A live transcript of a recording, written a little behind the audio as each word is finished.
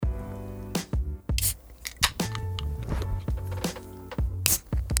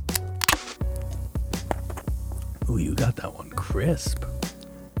got that one crisp.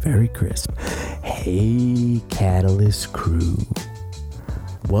 Very crisp. Hey, Catalyst crew.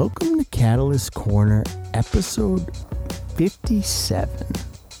 Welcome to Catalyst Corner, episode 57.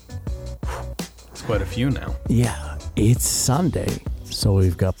 It's quite a few now. Yeah, it's Sunday, so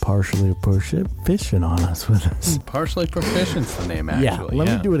we've got partially proficient on us with us. Partially proficient's the name, actually. Yeah,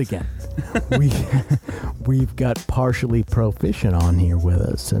 let me do it again. We've got partially proficient on here with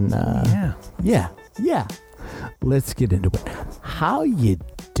us, and yeah. Let's get into it. How you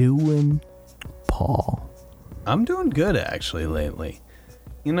doing, Paul? I'm doing good, actually, lately.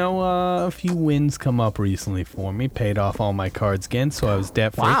 You know, a few wins come up recently for me. Paid off all my cards again, so I was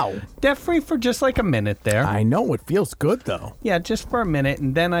debt-free. Wow. Debt-free for just like a minute there. I know, it feels good, though. Yeah, just for a minute.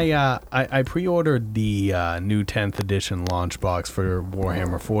 And then I pre-ordered the new 10th edition launch box for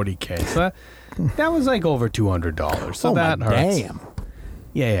Warhammer 40K. So that was like over $200. So that hurts. Damn.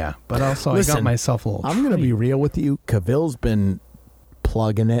 Yeah. But also, Listen, I got myself a little I'm going to treat. be real with you. Cavill's been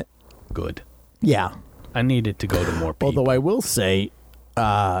plugging it. Good. Yeah. I need it to go to more people. Although I will say,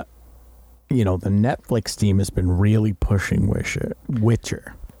 the Netflix team has been really pushing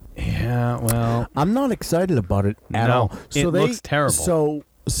Witcher. Yeah, well, I'm not excited about it at all. It looks terrible.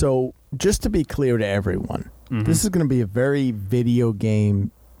 So just to be clear to everyone, this is going to be a very video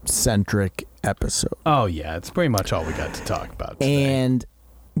game centric episode. Oh yeah, it's pretty much all we got to talk about today. And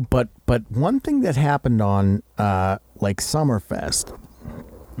but one thing that happened on Summerfest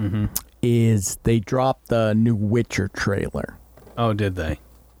is they dropped the new Witcher trailer. Oh, did they?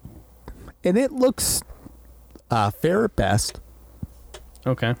 And it looks fair at best.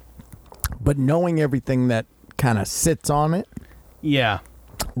 Okay. But knowing everything that kind of sits on it, Yeah.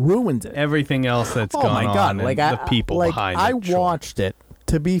 ruins it. Everything else that's Oh gone my God! on, and the people behind it. I sure. watched it.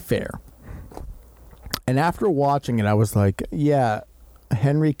 To be fair, and after watching it, I was like, "Yeah,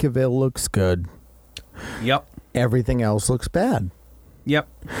 Henry Cavill looks good. Yep. Everything else looks bad." Yep.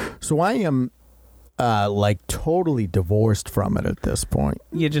 So I am, totally divorced from it at this point.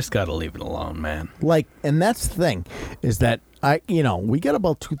 You just gotta leave it alone, man. And that's the thing, is that we get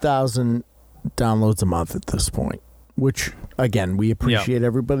about 2,000 downloads a month at this point, which again, we appreciate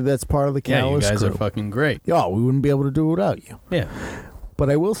everybody that's part of the Yeah, you Catalyst guys crew. are fucking great. Yeah, we wouldn't be able to do it without you. Yeah. But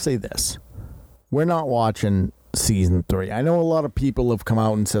I will say this. We're not watching season 3. I know a lot of people have come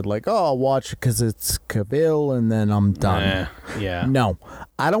out and said, like, oh, I'll watch it because it's Cavill and then I'm done. Yeah. No,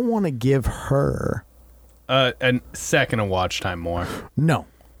 I don't want to give her... A second of watch time more. No,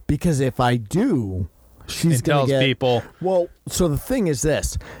 because if I do, she's It going to tells get... people. Well, so the thing is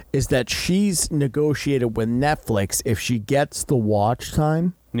this, is that she's negotiated with Netflix. If she gets the watch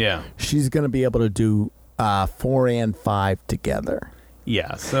time, Yeah. she's going to be able to do 4 and 5 together.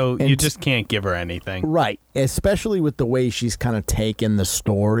 Yeah. So And you just can't give her anything. Right, especially with the way she's kind of taken the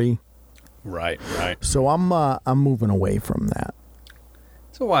story. Right. So I'm moving away from that.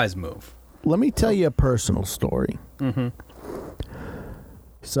 It's a wise move. Let me tell you a personal story. Mm-hmm.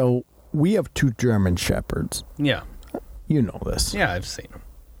 So we have 2 German Shepherds. Yeah. You know this. Yeah, I've seen them.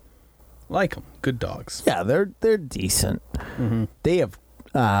 Like them. Good dogs. Yeah, they're decent. Mm-hmm. They have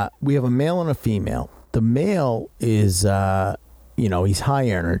we have a male and a female. The male is he's high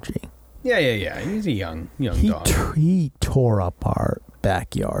energy. Yeah. He's a young dog. He tore up our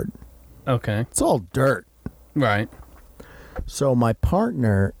backyard. Okay. It's all dirt. Right. So my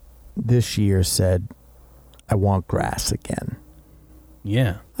partner this year said, I want grass again.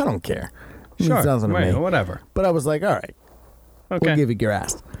 Yeah. I don't care. It Sure. means nothing to Right, me. whatever. But I was like, all right, Okay. we'll give you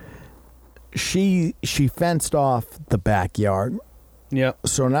grass. She fenced off the backyard. Yep.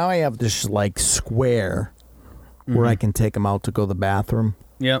 So now I have this square where I can take them out to go to the bathroom.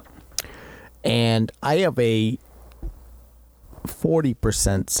 Yep. And I have a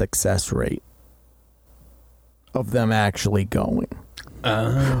 40% success rate of them actually going.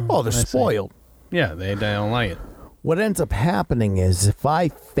 Oh, they're I see. spoiled. Yeah, they don't like it. What ends up happening is if I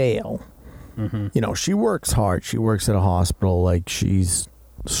fail, she works hard. She works at a hospital. She's,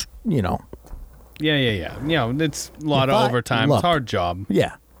 Yeah. It's a lot If of I- overtime. look. It's a hard job.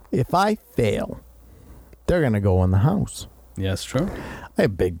 Yeah. If I fail, they're going to go in the house. Yes, true. I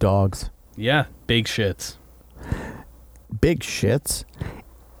have big dogs. Yeah, big shits. Big shits.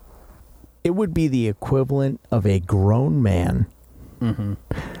 It would be the equivalent of a grown man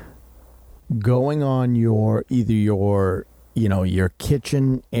going on either your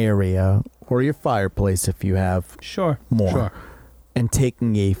kitchen area or your fireplace if you have Sure. more, Sure. and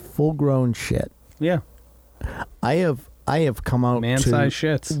taking a full-grown shit. Yeah. I have come out Man-sized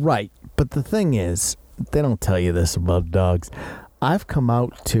shits. Right. But the thing is, they don't tell you this about dogs. I've come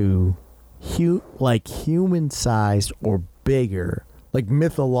out to human-sized or bigger,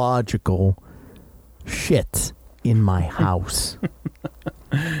 mythological shits in my house.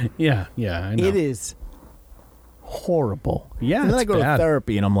 Yeah, I know. It is horrible. Yeah, and then I it's go bad. to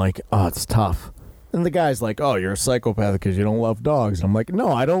therapy, and I'm like, oh, it's tough. And the guy's like, oh, you're a psychopath because you don't love dogs. And I'm like, no,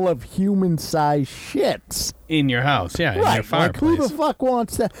 I don't love human-sized shits. In your house, yeah, in your Right, like fireplace. who the fuck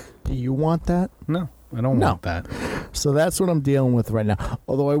wants that? Do you want that? No, I don't No. want that. So that's what I'm dealing with right now.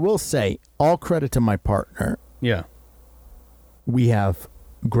 Although I will say, all credit to my partner. Yeah. We have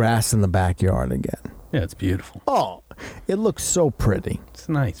grass in the backyard again. Yeah, it's beautiful. Oh, it looks so pretty. It's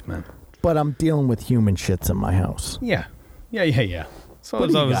nice, man. But I'm dealing with human shits in my house. Yeah. So What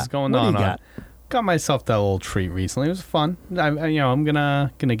as do I you was got? going What do on, you I got? got myself that little treat recently. It was fun. I'm gonna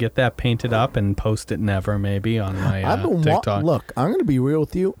get that painted up and post it never maybe on my I've been TikTok. Look, I'm going to be real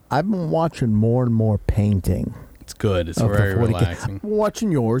with you. I've been watching more and more painting. It's good. It's of the very 40K. relaxing. I've been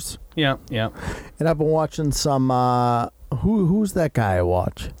watching yours, Yeah. and I've been watching some. Who's that guy I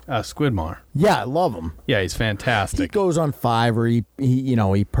watch? Squidmar. Yeah, I love him. Yeah, he's He fantastic. goes on Fiverr.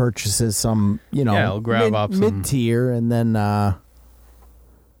 He purchases some Yeah, he'll grab up some- mid tier, and then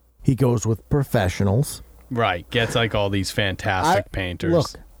he goes with professionals. Right. Gets like all these fantastic painters. Look,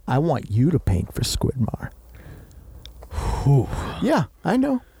 I want you to paint for Squidmar. Yeah, I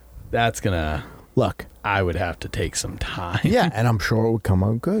know. That's gonna. Look, I would have to take some time. yeah, and I'm sure it would come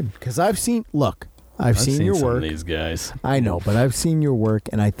out good because I've seen seen your some work. of these guys. I know, but I've seen your work,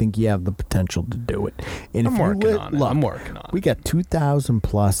 and I think you have the potential to do it. And I'm if you working on it. look, I'm working on it. we got 2,000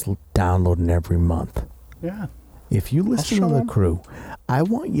 plus downloading every month. Yeah. If you listen show to the 'em. crew, I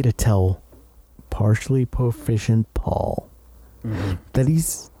want you to tell partially proficient Paul that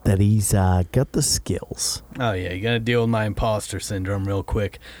he's got the skills. Oh yeah, you gotta deal with my imposter syndrome real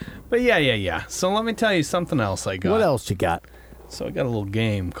quick. But yeah. So let me tell you something else I got. What else you got? So I got a little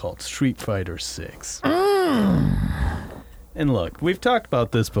game called Street Fighter 6. And look, we've talked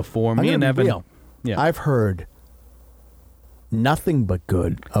about this before. Me I'm and gonna be Evan. real. Yeah. I've heard nothing but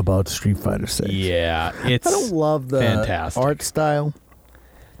good about Street Fighter 6. Yeah, it's I don't love the fantastic. art style.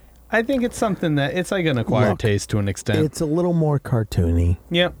 I think it's something that it's like an acquired Look, taste to an extent. It's a little more cartoony,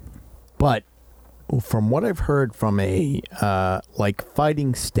 Yep. but from what I've heard from a like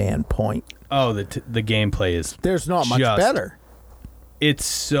fighting standpoint, Oh, the gameplay is there's not much Just- better. it's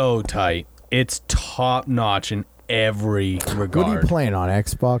so tight. It's top notch in every regard. What are you playing on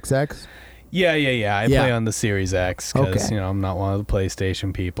Xbox X? Yeah. I Yeah. play on the Series X because Okay. I'm not one of the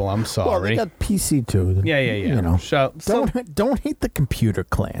PlayStation people. I'm Well, sorry. they got PC too. Yeah. You know, So don't hate the computer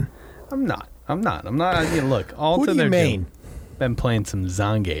clan. I'm not. Look, all Who to do their you due. main? Been playing some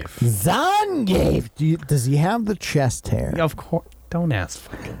Zangief. Zangief. Does he have the chest hair? Of course. Don't ask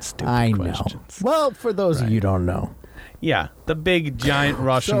fucking stupid I know. questions. Well, for those of Right. you who don't know, Yeah, the big giant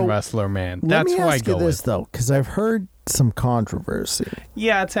Russian So, wrestler man. let That's me who I ask you go this with. though, because I've heard some controversy.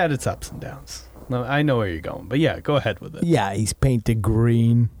 Yeah, it's had its ups and downs. No, I know where you're going, but yeah, go ahead with it. Yeah, he's painted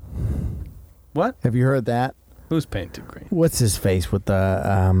green. What? Have you heard that? Who's painted green? What's his face with the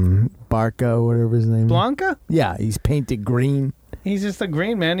Barco, whatever his name is? Blanca? Yeah, he's painted green. He's just a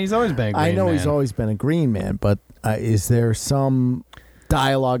green man. He's always been a green I know man. he's always been a green man, but is there some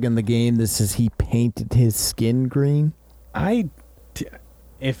dialogue in the game that says he painted his skin green?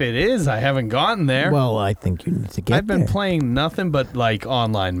 If it is, I haven't gotten there. Well, I think you need to get I've been there. playing nothing but like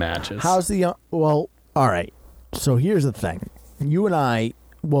online matches. How's the well? All right. So here's the thing. You and I.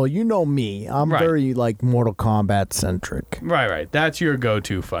 Well, you know me. I'm Right. very like Mortal Kombat centric. Right. That's your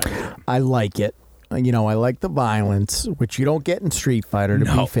go-to fight. I like it. You know, I like the violence, which you don't get in Street Fighter, to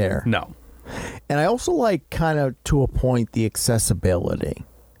be fair. No. And I also like, kind of to a point, the accessibility.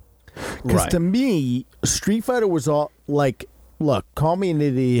 Because Right. to me, Street Fighter was all like, look, call me an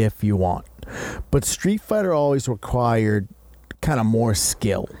idiot if you want, but Street Fighter always required kind of more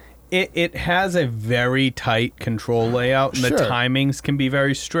skill. It has a very tight control layout, and Sure. the timings can be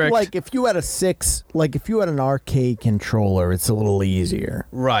very strict. Like if you had if you had an arcade controller, it's a little easier.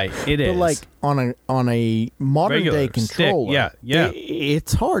 Right, it is. But like on a modern Regular day stick, controller, yeah.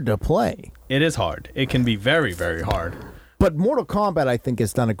 it's hard to play. It is hard. It can be very, very hard. But Mortal Kombat, I think,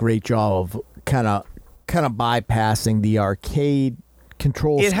 has done a great job of kind of bypassing the arcade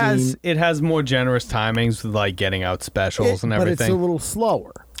control It scheme. has more generous timings with like getting out specials and But it's a everything. little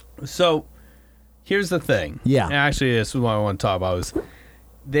slower. So here's the thing. Yeah. And actually, this is what I want to talk about. Is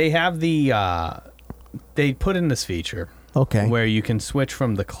they have they put in this feature Okay. where you can switch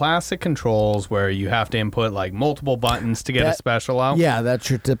from the classic controls where you have to input like multiple buttons to get a That- special out. Yeah, that's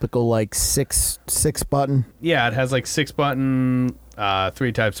your typical like six button. Yeah, it has like 6-button,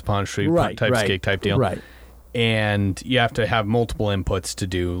 3 types of punch, 3 types of kick type deal. Right. And you have to have multiple inputs to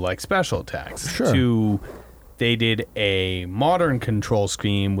do like special attacks. Sure. They did a modern control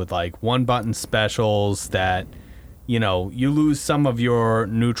scheme with like 1-button specials that you lose some of your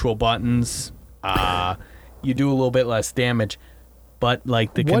neutral buttons. You do a little bit less damage, but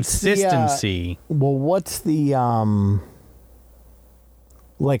like the consistency. What's the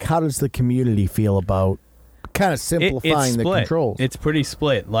like? How does the community feel about kind of simplifying the controls? It's pretty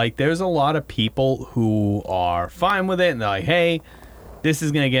split. Like, there's a lot of people who are fine with it, and they're like, "Hey, this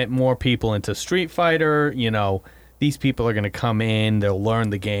is gonna get more people into Street Fighter." These people are going to come in, they'll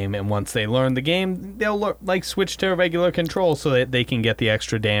learn the game, and once they learn the game, they'll switch to a regular control so that they can get the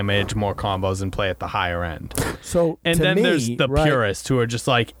extra damage, more combos, and play at the higher end. And then there's the purists who are just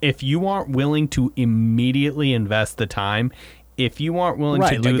like, if you aren't willing to immediately invest the time, if you aren't willing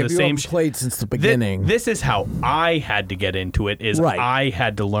to do the same played since the beginning. This is how I had to get into it. I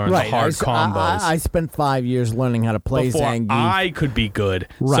had to learn the hard combos. I spent 5 years learning how to play before Zangief. I could be good.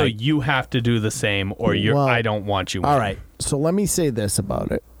 Right. So you have to do the same, or I don't want you. All right. So let me say this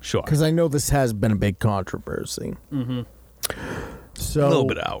about it. Sure. Because I know this has been a big controversy. Mm-hmm. So a little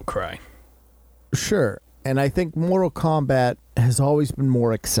bit of outcry. Sure. And I think Mortal Kombat has always been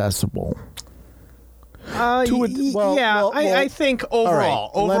more accessible. I think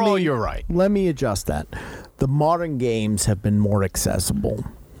overall, you're right. Let me adjust that. The modern games have been more accessible.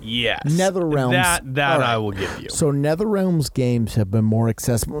 Yes. NetherRealms. That I will give you. So NetherRealms games have been more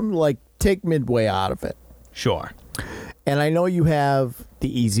accessible. Like, take Midway out of it. Sure. And I know you have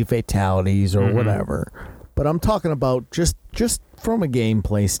the easy fatalities or whatever, but I'm talking about just from a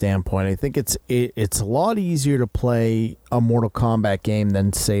gameplay standpoint. I think it's a lot easier to play a Mortal Kombat game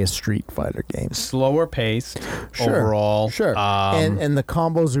than, say, a Street Fighter game. Slower paced overall. Sure. And the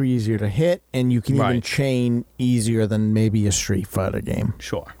combos are easier to hit, and you can even chain easier than maybe a Street Fighter game.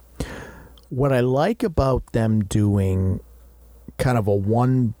 Sure. What I like about them doing kind of a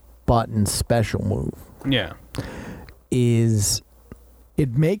one-button special move is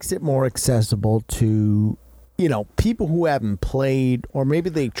it makes it more accessible to people who haven't played, or maybe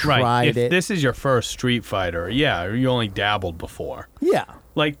they tried it. If this is your first Street Fighter, you only dabbled before. Yeah.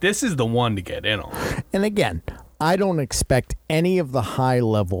 Like, this is the one to get in on. And again, I don't expect any of the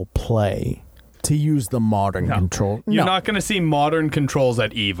high-level play to use the modern control. You're not going to see modern controls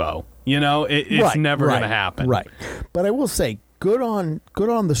at EVO. It's never going to happen. Right. But I will say, good on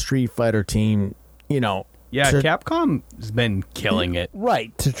the Street Fighter team, Yeah, Capcom has been killing it.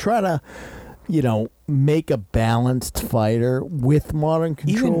 Right. To try to, make a balanced fighter with modern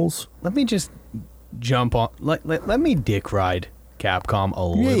controls. Let me just jump on. Let me dick ride Capcom a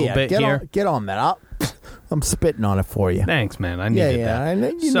little bit here. Get on that. I'm spitting on it for you. Thanks, man. I needed that. I know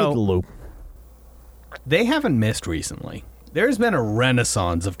you need the loop. They haven't missed recently. There's been a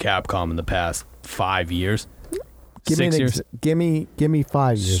renaissance of Capcom in the past 5 years. 6 years. Give me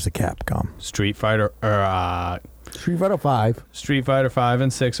 5 years of Capcom. Street Fighter Street Fighter 5. Street Fighter 5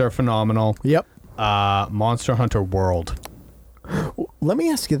 and 6 are phenomenal. Yep. Monster Hunter World. Let me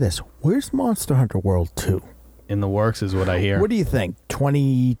ask you this. Where's Monster Hunter World 2? In the works is what I hear. What do you think?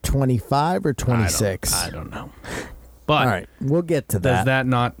 2025 or 26? I don't know. But all right, we'll get to that. Does that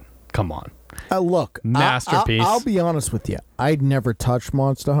not... Come on. Look. Masterpiece. I'll be honest with you. I'd never touched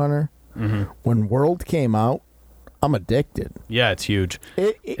Monster Hunter. Mm-hmm. When World came out, I'm addicted. Yeah, it's huge.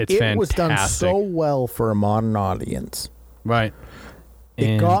 It's fantastic. It was done so well for a modern audience. Right.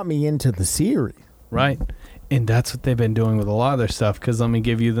 It got me into the series. Right. And that's what they've been doing with a lot of their stuff, because let me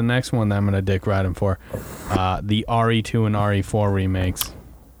give you the next one that I'm going to dick ride them for. The RE2 and RE4 remakes.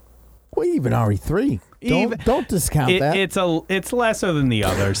 Well, even RE3. Don't discount that. It's lesser than the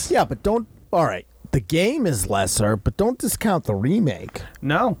others. Yeah, but don't... All right. The game is lesser, but don't discount the remake.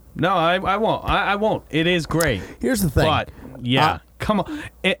 No, I won't. I won't. It is great. Here's the thing. But, come on.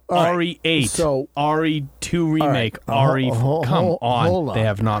 RE8, so, RE2 remake, come on. They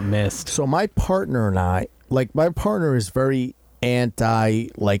have not missed. So my partner and I, my partner is very anti,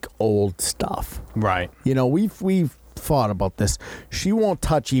 old stuff. Right. We've thought about this. She won't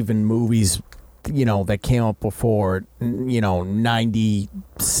touch even movies, that came out before,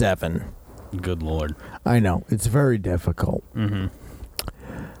 97. Good Lord. I know. It's very difficult. Mm-hmm.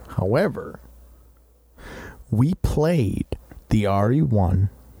 However, we played the RE1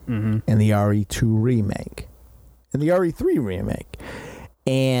 and the RE2 remake and the RE3 remake.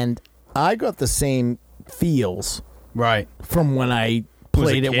 And I got the same feels from when I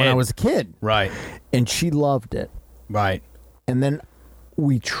played it when I was a kid. Right. And she loved it. Right. And then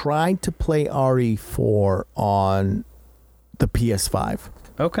we tried to play RE4 on the PS5.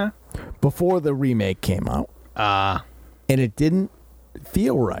 Okay. Before the remake came out. And it didn't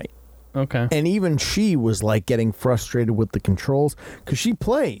feel right. Okay. And even she was getting frustrated with the controls because she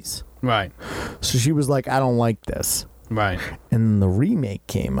plays. Right. So she was like, I don't like this. Right. And the remake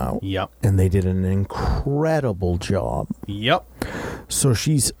came out. Yep. And they did an incredible job. Yep. So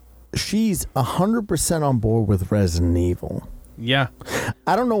she's 100% on board with Resident Evil. Yeah.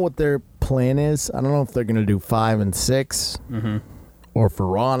 I don't know what their plan is. I don't know if they're going to do 5 and 6 or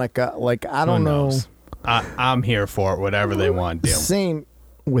Veronica. Like, I don't know. I'm here for it, whatever they want to do. Same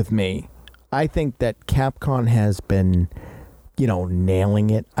with me. I think that Capcom has been, nailing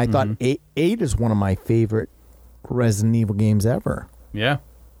it. I thought 8 is one of my favorite Resident Evil games ever. Yeah.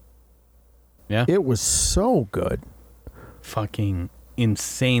 Yeah. It was so good. Fucking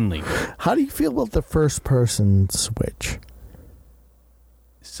insanely good. How do you feel about the first person switch?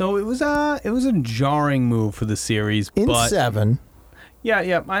 So it was a jarring move for the series. In but 7.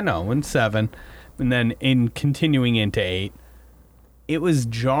 Yeah, I know. In 7. And then in continuing into 8. It was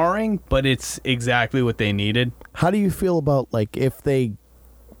jarring, but it's exactly what they needed. How do you feel about, like, if they...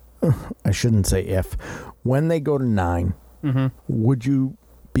 I shouldn't say if. When they go to 9, would you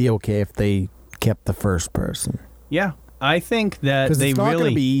be okay if they kept the first person? Yeah. I think that because it's not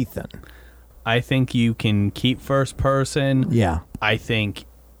going to be Ethan. I think you can keep first person. Yeah. I think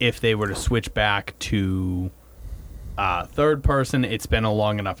if they were to switch back to third person, it's been a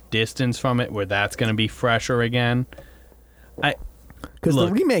long enough distance from it where that's going to be fresher again. Because the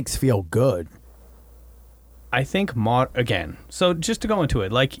remakes feel good. I think again. So just to go into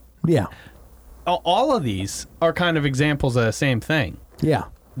it, like, yeah, all of these are kind of examples of the same thing. Yeah.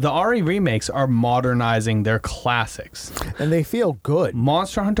 The RE remakes are modernizing their classics. And they feel good.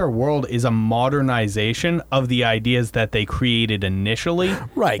 Monster Hunter World is a modernization of the ideas that they created initially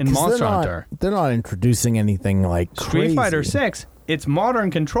in Monster Hunter. They're not introducing anything like Street Fighter 6, its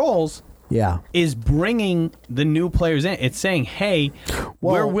modern controls is bringing the new players in. It's saying, hey,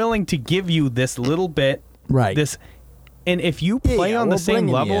 we're willing to give you this little bit. Right. And if you play on the same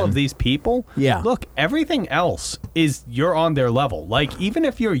level of these people, look, everything else you're on their level. Like, even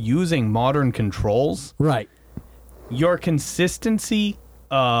if you're using modern controls, right, your consistency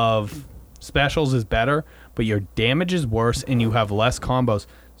of specials is better, but your damage is worse and you have less combos.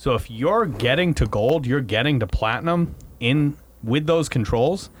 So if you're getting to gold, you're getting to platinum with those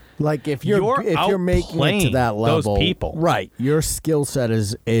controls. Like if you're making it to that level, those people, right? Your skill set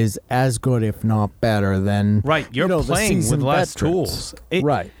is as good, if not better, than You're playing with less tools,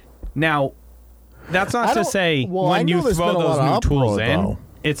 right? Now, that's not to say when you throw those new tools in,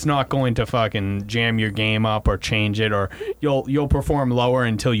 it's not going to fucking jam your game up or change it, or you'll perform lower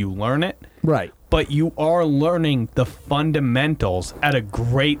until you learn it, right? But you are learning the fundamentals at a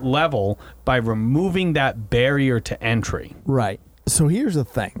great level by removing that barrier to entry, right? So here's the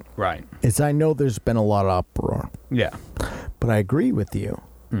thing. Right. Is I know there's been a lot of uproar. Yeah. But I agree with you.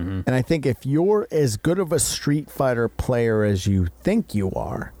 Mm-hmm. And I think if you're as good of a Street Fighter player as you think you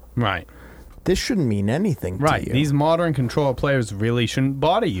are, right, this shouldn't mean anything to you. These modern controller players really shouldn't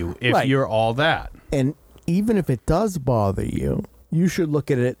bother you if you're all that. And even if it does bother you, you should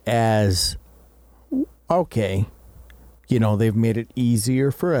look at it as, okay, they've made it easier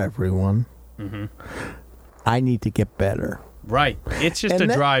for everyone. Mm-hmm. I need to get better. Right. It's just a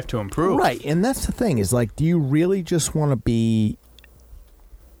drive to improve. Right. And that's the thing is, like, do you really just want to be,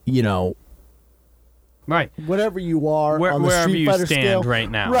 right, whatever you are on the Street Fighter scale right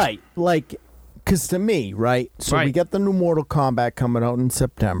now? Right. Like, because to me, right? So we get the new Mortal Kombat coming out in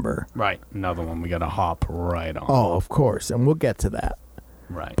September. Right. Another one we got to hop right on. Oh, of course. And we'll get to that.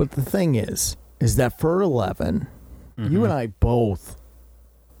 Right. But the thing is that for 11, you and I both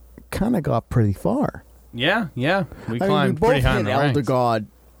kind of got pretty far. Yeah. We climbed pretty high in the ranks. Elder God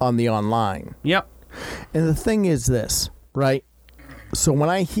on the online. Yep. And the thing is this, right? So when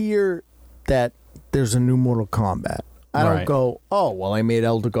I hear that there's a new Mortal Kombat, I don't go, oh, well, I made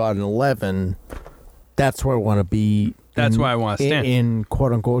Elder God in 11. That's where I want to be. That's where I want to stand. In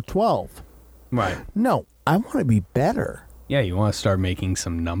quote-unquote 12. Right. No, I want to be better. Yeah, you want to start making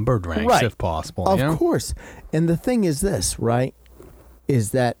some numbered ranks if possible. Of course. And the thing is this, right,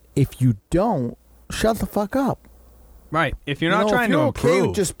 is that if you don't, shut the fuck up. Right. If you're not trying to improve. Okay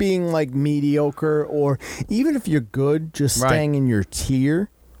with just being like mediocre, or even if you're good, just staying in your tier.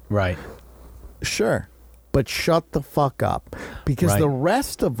 Right. Sure. But shut the fuck up. Because the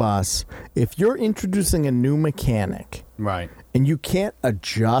rest of us, if you're introducing a new mechanic. Right. And you can't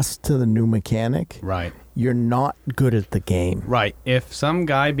adjust to the new mechanic. Right. You're not good at the game. Right. If some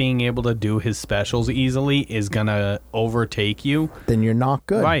guy being able to do his specials easily is going to overtake you, then you're not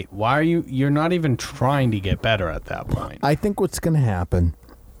good. Right. Why are you're not even trying to get better at that point. I think what's going to happen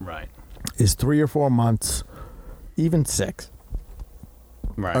is 3 or 4 months, even 6,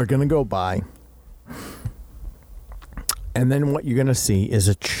 are going to go by. And then what you're going to see is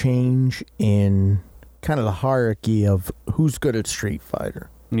a change in kind of the hierarchy of who's good at Street Fighter.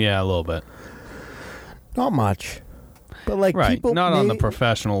 Yeah, a little bit. Not much. But like Right, people not on the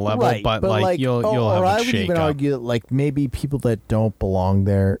professional level, right, but like you'll have or a I would shake even up. argue that like maybe people that don't belong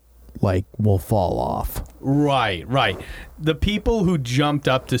there like will fall off. Right. The people who jumped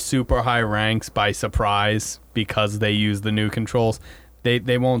up to super high ranks by surprise because they use the new controls,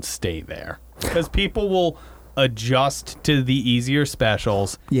 they won't stay there. Because people will adjust to the easier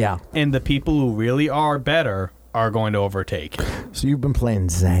specials, Yeah. and the people who really are better are going to overtake it. So you've been playing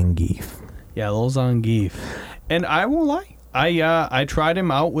Zangief. Yeah, little Zangief. And I won't lie. I tried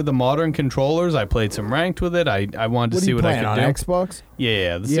him out with the modern controllers. I played some ranked with it. I wanted to see what I could on do. Xbox?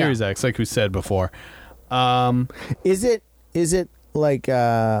 Yeah, the Yeah. Series X, like we said before. Is it like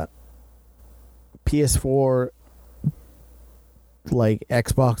PS4 like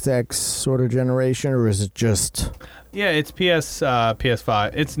Xbox X sort of generation, or is it just Yeah, it's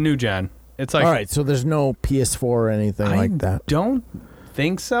PS5. It's new gen. It's like all right? So there's no PS4 or anything like that. Don't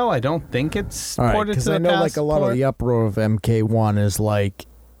think so. I don't think it's All right, ported to because the I know like a lot of passport. the uproar of MK1 is like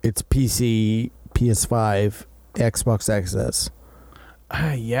it's PC, PS5, Xbox XS.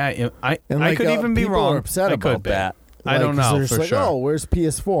 Yeah, I And could even be people wrong. are upset I about could be. that. I don't 'cause know they're just for like, sure. oh, where's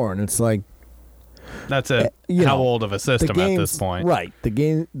PS4? And it's like That's you how know, old of a system at this point. right?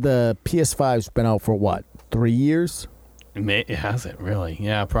 The PS5's been out for what, 3 years? It hasn't really.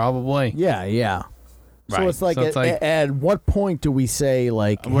 Yeah, probably. Yeah. So Right. it's like, So it's at what point do we say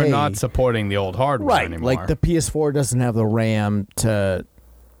like We're hey, not supporting the old hardware right? anymore. Like the PS4 doesn't have the RAM to,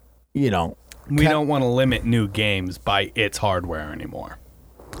 we don't want to limit new games by its hardware anymore.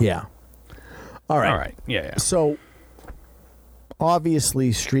 yeah. All right. All right. Yeah. So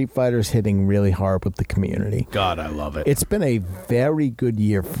obviously Street Fighter's hitting really hard with the community. God, I love it. It's been a very good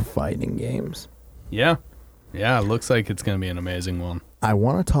year for fighting games. Yeah. Yeah, it looks like it's going to be an amazing one. I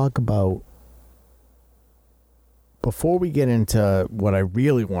want to talk about, before we get into what I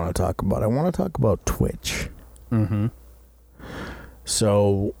really want to talk about, I want to talk about Twitch. Mm-hmm.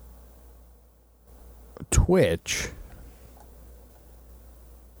 So, Twitch.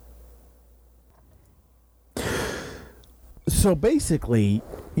 So basically,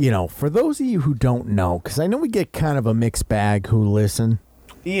 for those of you who don't know, because I know we get kind of a mixed bag who listen.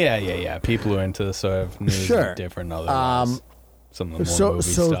 Yeah. People who are into this sort of news Sure. are different otherwise. Some of the more movie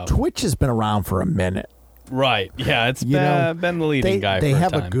So stuff. Twitch has been around for a minute. Right. Yeah, it's You know, been the leading guy They for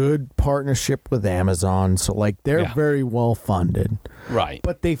have a time. a good partnership with Amazon, so like they're Yeah. very well funded. Right.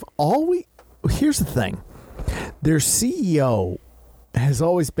 But they've always, here's the thing, their CEO has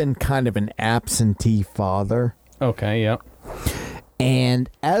always been kind of an absentee father, Okay, yeah. and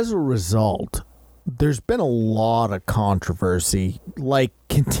as a result, there's been a lot of controversy, like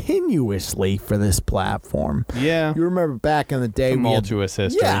continuously for this platform. Yeah. You remember back in the day, we had, Tumultuous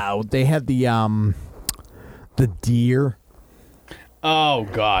history. yeah, they had the deer. Oh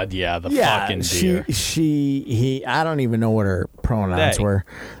God, yeah, the fucking deer. He. I don't even know what her pronouns They. were.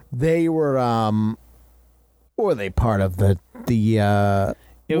 They were. Were they part of the?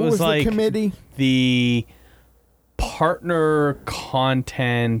 It what was the like committee. the partner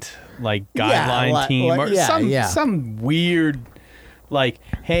content like Yeah, guideline team or yeah. some weird like,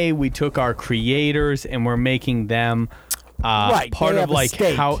 hey, we took our creators and we're making them Right, part they of have a like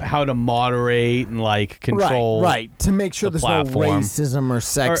stake. how to moderate and like control Right. To make sure the there's platform. no racism or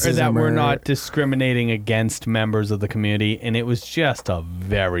sexism, or that we're not discriminating against members of the community, and it was just a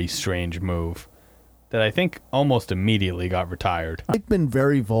very strange move that I think almost immediately got retired. I've been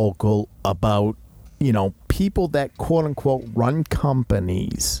very vocal about, people that quote unquote run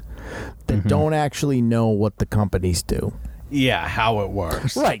companies that Mm-hmm. don't actually know what the companies do. Yeah, how it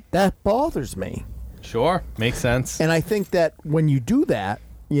works. Right. That bothers me. Sure, makes sense. And I think that when you do that,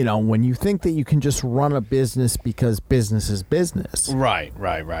 when you think that you can just run a business because business is business. Right.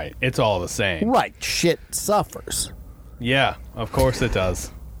 It's all the same. Right. Shit suffers. Yeah, of course it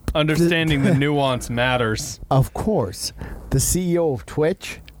does. Understanding the nuance matters. Of course. The CEO of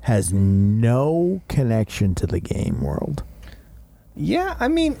Twitch has no connection to the game world. Yeah, I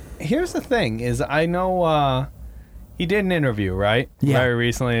mean, here's the thing: is I know he did an interview, right? Yeah. Very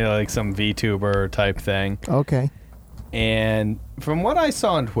recently, like some VTuber type thing. Okay. And from what I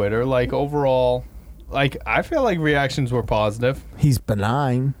saw on Twitter, like overall, like I feel like reactions were positive. He's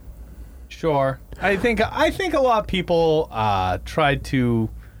benign. Sure, I think a lot of people tried to,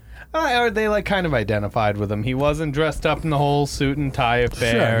 or they like kind of identified with him. He wasn't dressed up in the whole suit and tie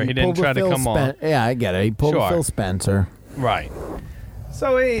affair. He didn't pulled a try to Phil come on. Yeah, I get it. He pulled a Sure. Phil Spencer. Right.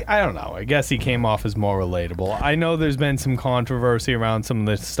 So I don't know. I guess he came off as more relatable. I know there's been some controversy around some of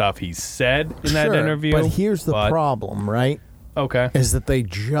the stuff he said in that Sure, interview. But here's the problem, right? Okay. is that they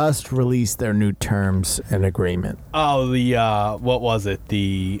just released their new terms and agreement. Oh, the what was it?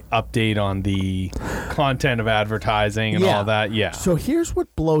 The update on the content of advertising and all that. Yeah. So here's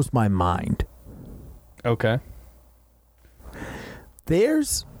what blows my mind. Okay.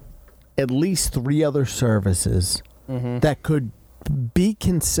 There's at least 3 other services that could be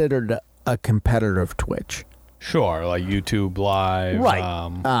considered a competitor of Twitch. Sure, like YouTube Live.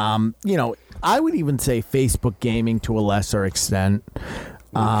 Right. You know, I would even say Facebook Gaming to a lesser extent.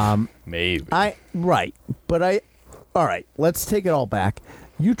 Maybe. But all right, let's take it all back.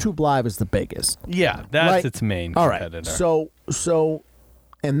 YouTube Live is the biggest. Yeah, that's its main competitor. All right. So,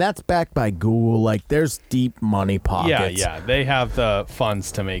 and that's backed by Google. Like, there's deep money pockets. Yeah. They have the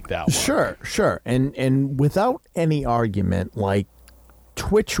funds to make that work. Sure. And without any argument, like,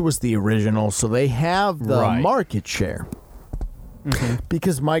 Twitch was the original, so they have the market share.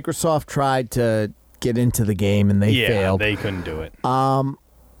 Because Microsoft tried to get into the game and they failed. Yeah, they couldn't do it.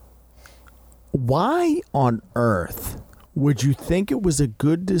 Why on earth would you think it was a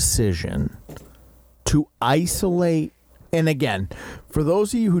good decision to isolate? And again, for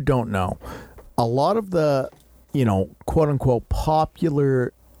those of you who don't know, a lot of the, quote unquote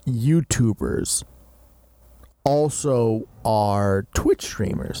popular YouTubers also are Twitch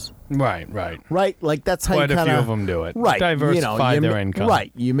streamers. Right. Like, that's how Quite you kind of... a few of them do it. Right. Diversify their income.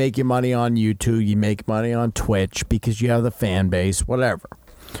 Right. You make your money on YouTube, you make money on Twitch because you have the fan base, whatever.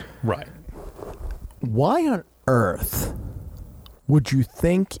 Right. Why on earth would you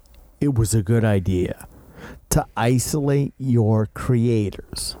think it was a good idea to isolate your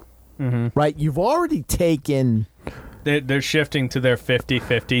creators? Right? You've already taken... They're shifting to their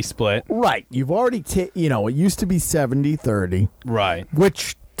 50-50 split. Right. You've already it used to be 70-30. Right.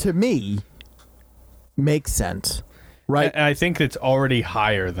 Which, to me, makes sense. Right? I think it's already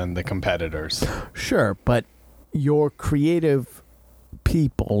higher than the competitors. Sure, but your creative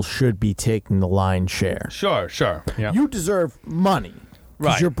people should be taking the lion's share. Sure. Yeah. You deserve money. Right.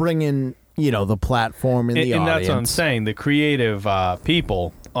 Because you're bringing, the platform and the audience. And that's what I'm saying. The creative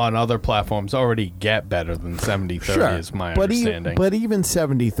people on other platforms already get better than 70-30 is my understanding. But even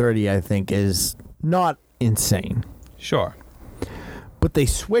 70-30, I think, is not insane. Sure. But they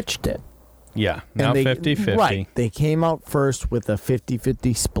switched it. Yeah, now 50-50. Right. They came out first with a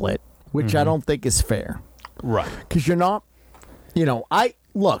 50-50 split, which I don't think is fair. Right. Because you're not,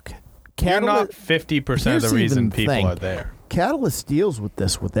 look. You're not 50% of the reason people are there. Catalyst deals with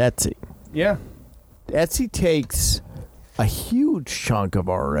this with Etsy. Yeah. Etsy takes a huge chunk of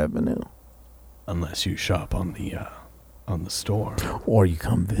our revenue. Unless you shop on the store. Or you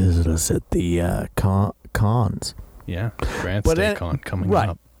come visit us at the cons. Yeah, Grand State Con coming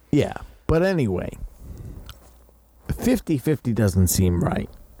up. Yeah, but anyway, 50-50 doesn't seem right.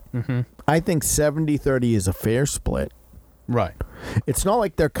 I think 70-30 is a fair split. Right. It's not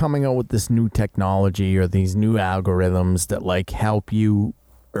like they're coming out with this new technology or these new algorithms that, like, help you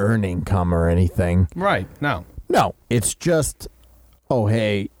earn income or anything. Right, no. No, it's just, oh,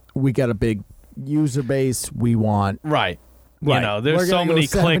 hey, we got a big user base. We want... Right. There's so many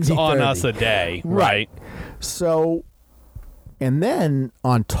clicks on us a day. Right. So, and then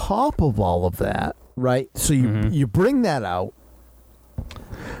on top of all of that, right, so you bring that out.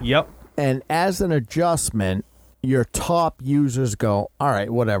 Yep. And as an adjustment, your top users go, all right,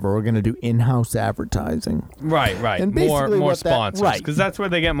 whatever, we're going to do in-house advertising. Right. And more sponsors, because that's where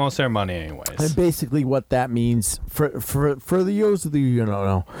they get most of their money anyways. And basically what that means, for the those of you who don't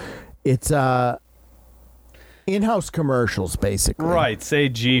know, it's in-house commercials, basically. Right. Say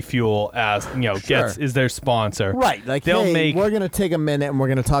G Fuel is their sponsor. Right. Like, we're going to take a minute and we're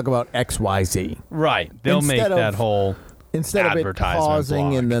going to talk about XYZ. Right. They'll make that whole instead of it pausing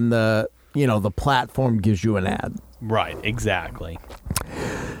block. And then the platform gives you an ad. Right, exactly.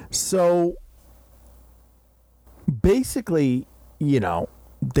 So basically,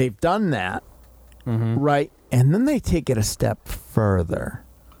 they've done that, right? And then they take it a step further,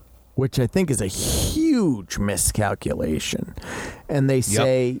 which I think is a huge miscalculation. And they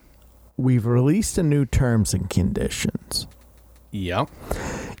say, we've released a new terms and conditions. Yep.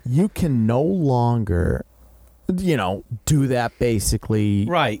 You can no longer, do that basically.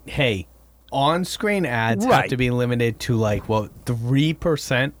 Right. Hey. On-screen ads have to be limited to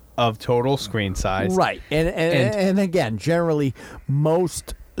 3% of total screen size. Right. And again, generally,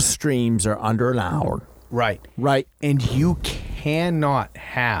 most streams are under an hour. Right. And you cannot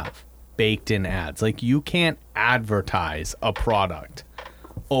have baked-in ads. Like, you can't advertise a product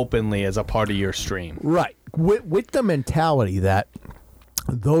openly as a part of your stream. Right. With the mentality that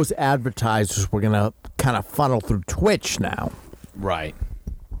those advertisers were going to kind of funnel through Twitch now. Right.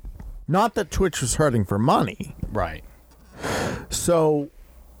 Not that Twitch was hurting for money. Right. So,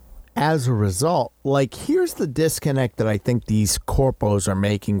 as a result, like, here's the disconnect that I think these corpos are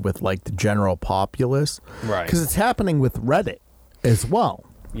making with, like, the general populace. Right. Because it's happening with Reddit as well.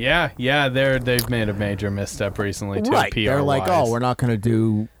 Yeah, they've made a major misstep recently too. Right. PR They're like, we're not going to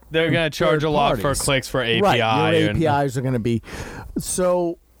do. They're going to charge a lot for clicks for API. Right. Your APIs are going to be.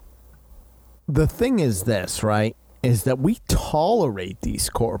 So the thing is this, right? Is that we tolerate these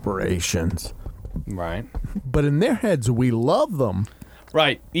corporations. Right. But in their heads, we love them.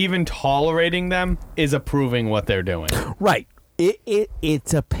 Right. Even tolerating them is approving what they're doing. Right.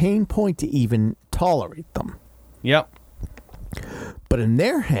 It's a pain point to even tolerate them. Yep. But in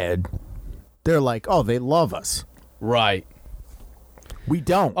their head, they're like, oh, they love us. Right. We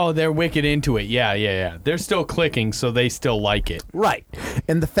don't. Oh, they're wicked into it. Yeah. They're still clicking, so they still like it. Right.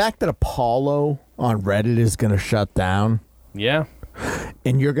 And the fact that Apollo on Reddit is going to shut down. Yeah.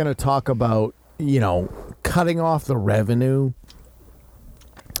 And you're going to talk about, cutting off the revenue.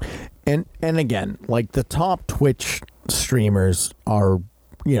 And again, like the top Twitch streamers are,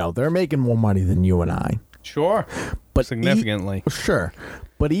 they're making more money than you and I. Sure. But significantly. Sure.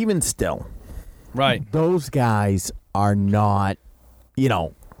 But even still. Right. Those guys are not,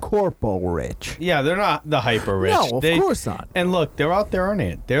 corpo rich. Yeah, they're not the hyper rich. No, of course not. And look, they're out there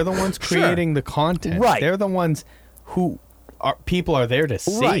earning it. They're the ones creating the content. Right. They're the ones who people are there to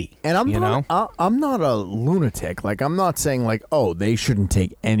see. Right. And I'm not a lunatic. Like, I'm not saying like, oh, they shouldn't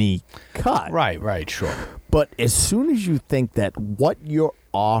take any cut. Right, sure. But as soon as you think that what you're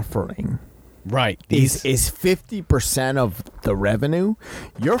offering is 50% of the revenue,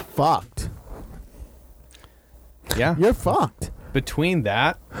 you're fucked. Yeah. You're fucked. Between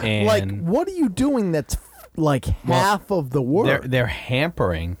that and like, what are you doing that's like half of the work? They're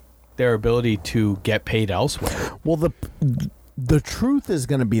hampering their ability to get paid elsewhere. Well, the truth is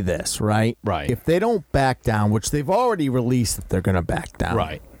going to be this, right? Right. If they don't back down, which they've already released that they're going to back down.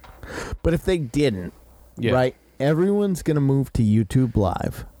 Right. But if they didn't, right, everyone's going to move to YouTube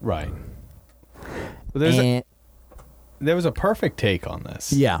Live. Right. Well, there was a perfect take on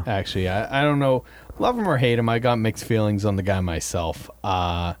this. Yeah. Actually, I don't know. Love him or hate him, I got mixed feelings on the guy myself.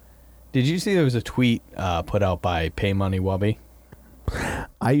 Did you see there was a tweet put out by Pay Money Wubby?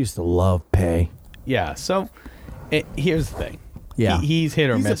 I used to love Pay. Yeah, so here's the thing. Yeah. He's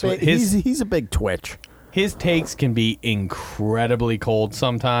hit or miss. He's a big Twitch. His takes can be incredibly cold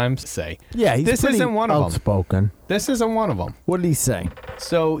sometimes. Yeah, he's this isn't one of them. This isn't one of them. What did he say?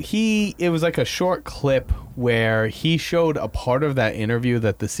 So it was like a short clip where he showed a part of that interview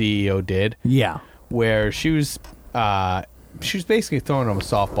that the CEO did. Yeah. Where she was basically throwing him a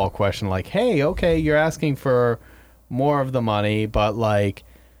softball question like, hey, okay, you're asking for more of the money, but like,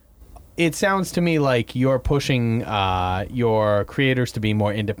 it sounds to me like you're pushing your creators to be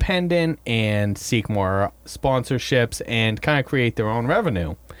more independent and seek more sponsorships and kind of create their own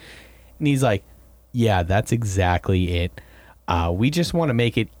revenue. And he's like, yeah, that's exactly it. We just want to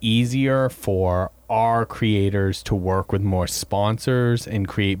make it easier for our creators to work with more sponsors and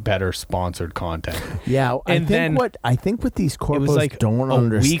create better sponsored content. Yeah, I think what these corpos like don't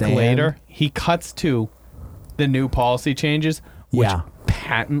understand. A week later, he cuts to the new policy changes, which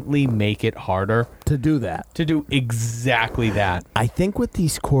patently make it harder to do that. To do exactly that. I think what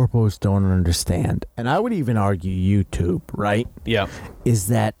these corpos don't understand, and I would even argue YouTube, right? Yeah. Is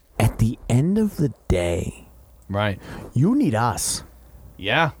that at the end of the day, right, you need us.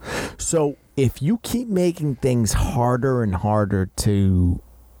 Yeah. So if you keep making things harder and harder to,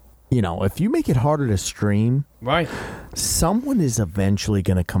 if you make it harder to stream, right, someone is eventually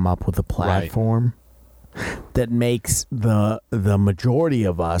going to come up with a platform that makes the majority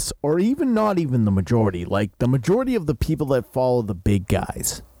of us, or even not even the majority, like the majority of the people that follow the big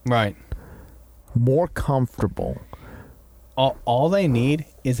guys, right, more comfortable. All they need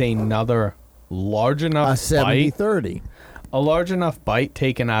is another large enough 70-30. A large enough bite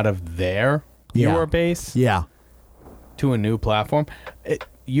taken out of their viewer base to a new platform.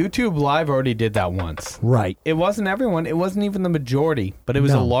 YouTube Live already did that once. Right. It wasn't everyone. It wasn't even the majority, but it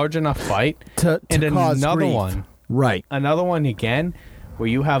was a large enough fight. And another grief. one. Right. Another one again where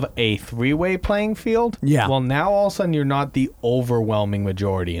you have a three-way playing field. Yeah. Well, now all of a sudden you're not the overwhelming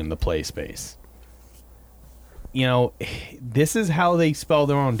majority in the play space. This is how they spell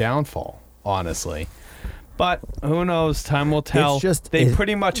their own downfall, honestly. But who knows? Time will tell. They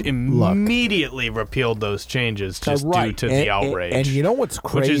pretty much immediately repealed those changes just due to the outrage. And you know what's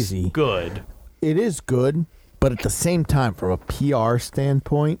crazy? Which is good. It is good, but at the same time, from a PR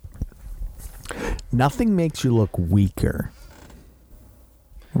standpoint, nothing makes you look weaker,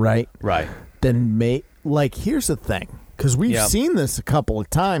 right? Right. Here's the thing, because we've seen this a couple of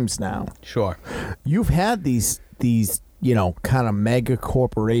times now. Sure. You've had these kind of mega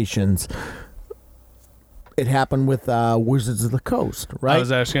corporations. It happened with Wizards of the Coast, right? I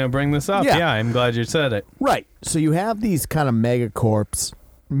was actually going to bring this up. Yeah. Yeah, I'm glad you said it. Right. So you have these kind of megacorps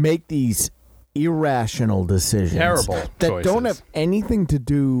make these irrational decisions. Terrible that choices. don't have anything to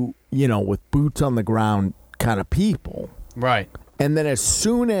do, with boots on the ground kind of people. Right. And then as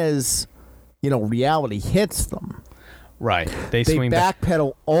soon as, reality hits them, Right. They they swing back.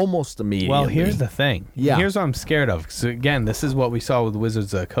 backpedal almost immediately. Well, here's the thing. Yeah. Here's what I'm scared of. So again, this is what we saw with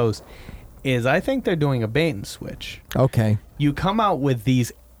Wizards of the Coast. Is I think they're doing a bait and switch. Okay. You come out with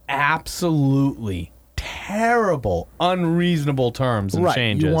these absolutely terrible, unreasonable terms and Right.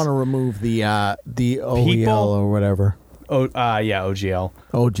 changes. You want to remove the OEL People- or whatever. OGL.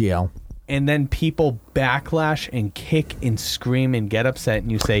 OGL. And then people backlash and kick and scream and get upset,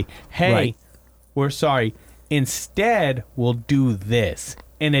 and you say, hey, Right. we're sorry. Instead, we'll do this.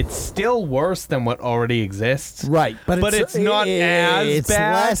 And it's still worse than what already exists. Right. But it's not as it's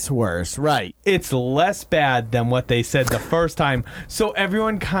bad. less worse. Right. It's less bad than what they said the first time. So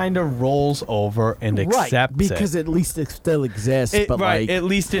everyone kind of rolls over and accepts Right. it. Because at least it still exists. But right. like, At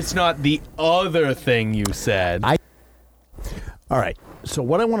least it's not the other thing you said. all right. So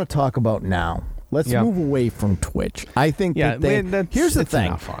what I want to talk about now, let's Yeah. move away from Twitch. I think Yeah, here's the it's thing.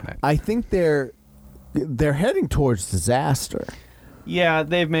 enough on it. I think they're heading towards disaster. Yeah,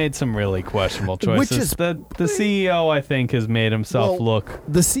 they've made some really questionable choices. Which is- the CEO, I think, has made himself Well, look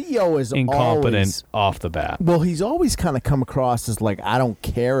The CEO is incompetent always, off the bat. well, he's always kind of come across as like, I don't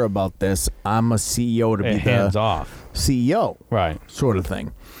care about this. I'm a CEO to be Hands the off. CEO, Right. sort of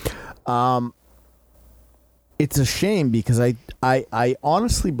thing. It's a shame because I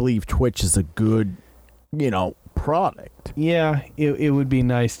honestly believe Twitch is a good, product. Yeah, it would be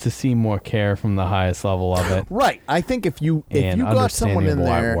nice to see more care from the highest level of it. Right. I think if you And got someone understanding in of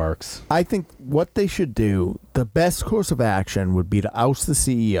why there, it works. I think what they should do, the best course of action would be to oust the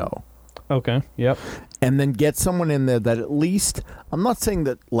CEO Okay. Yep. and then get someone in there that at least, I'm not saying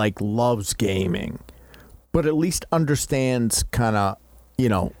that like loves gaming, but at least understands kind of,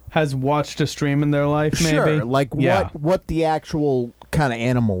 Has watched a stream in their life, maybe. sure, like Yeah. what the actual kind of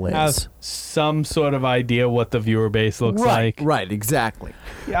animal is. Has some sort of idea what the viewer base looks right, like. right, exactly.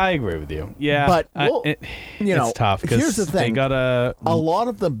 Yeah, I agree with you. Yeah, But, well, it's know, tough because here's the they thing. gotta A lot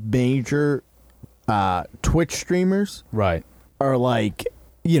of the major Twitch streamers right. are like,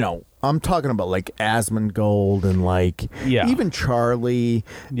 I'm talking about like Asmongold and like Yeah. even Charlie.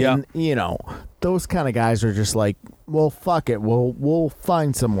 Yeah. And, those kind of guys are just like, well, fuck it. We'll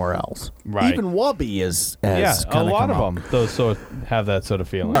find somewhere else. Right. Even Wubby has Yeah, a kinda lot come of out. them. Those sort have that sort of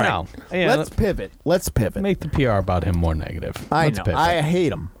feeling. All right. No, yeah, Let's pivot. Let's pivot. make the PR about him more negative. I Let's know. pivot. I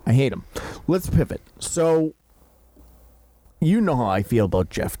hate him. Let's pivot. So, you know how I feel about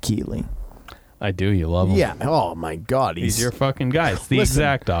Jeff Keighley. I do. You love him. Yeah. Oh my God. He's your fucking guy. It's the Listen,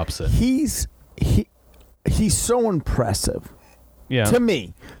 exact opposite. He's so impressive Yeah. to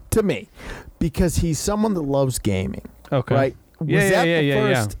me, because he's someone that loves gaming. Okay. Right? Yeah, Was yeah, at yeah, the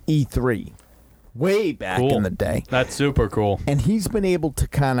yeah, first E3 way back Cool. in the day, That's super cool. and he's been able to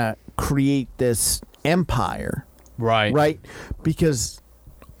kind of create this empire, Right. right? Because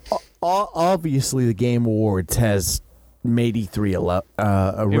obviously the Game Awards has made E3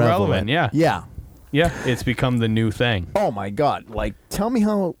 irrelevant. Yeah. Yeah. Yeah. It's become the new thing. Oh my God! Like, tell me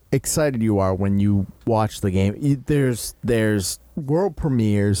how excited you are when you watch the game. There's world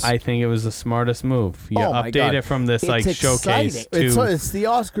premieres. I think it was the smartest move. You Oh my update God. it from this It's like showcase exciting. to It's the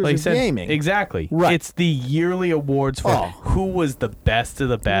Oscars like I of said, gaming. Exactly. Right. It's the yearly awards for Oh. who was the best of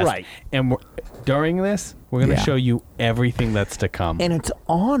the best. Right. And during this, we're going to Yeah. show you everything that's to come. And it's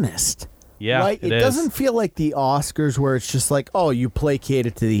honest. Yeah, right? it It is. doesn't feel like the Oscars where it's just like, oh, you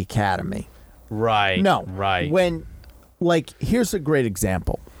placated to the Academy. Right. No. Right. When, like, here's a great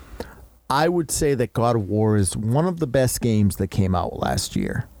example. I would say that God of War is one of the best games that came out last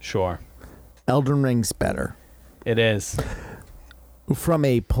year. Sure. Elden Ring's better. It is. From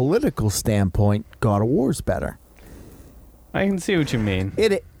a political standpoint, God of War's better. I can see what you mean.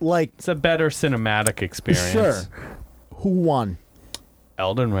 Like, It's a better cinematic experience. sure. Who won?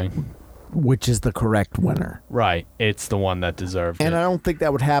 Elden Ring. Which is the correct winner. Right. It's the one that deserved And it. I don't think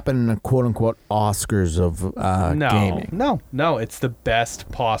that would happen in a quote-unquote Oscars of gaming. No. It's the best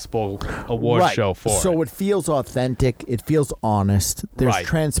possible award Right. show for So it. it feels authentic. It feels honest. There's Right.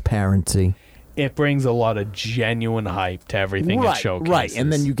 transparency. It brings a lot of genuine hype to everything it Right, showcases. right.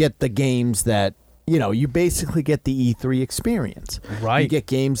 And then you get the games that, you basically get the E3 experience. Right. You get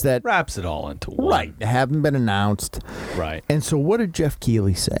games that, wraps it all into one. right, haven't been announced. Right. And so what did Jeff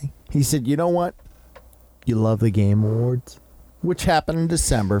Keighley say? He said, you know what? You love the Game Awards, which happened in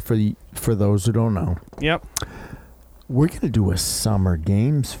December for those who don't know. Yep. we're gonna do a Summer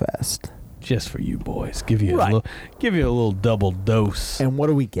Games Fest. Just for you boys. Give you Right. a little double dose. And what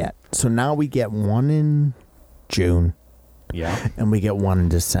do we get? So now we get one in June, Yeah. and we get one in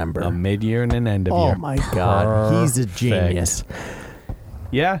December. A mid-year and an end of year. Oh my God, he's a Perfect. genius.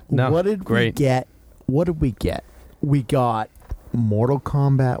 Yeah. No. What did we great. get? What did we get? We got Mortal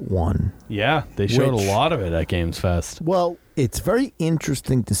Kombat 1. Yeah. They showed Which- a lot of it at Games Fest. Well, it's very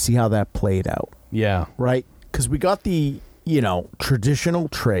interesting to see how that played out, Yeah. right? Because we got the, traditional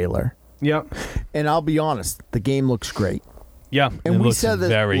trailer. Yep. And I'll be honest, the game looks great. Yeah. And it we looks said that,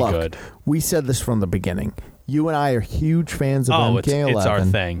 very look, good. We said this from the beginning. You and I are huge fans of Oh, MK11. it's our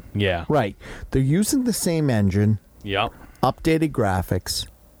thing. Yeah. Right. They're using the same engine, Yep. updated graphics.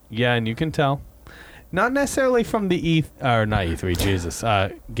 Yeah, and you can tell. Not necessarily from the not E3, Jesus,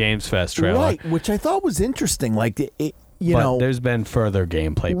 Games Fest trailer. Right, which I thought was interesting. Like, But there's been further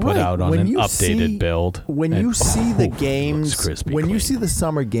gameplay put Right, out on when an you updated see- build. when and- you see the it looks games, crispy when you clean. see the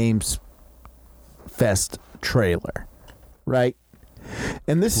Summer Games Fest trailer, right?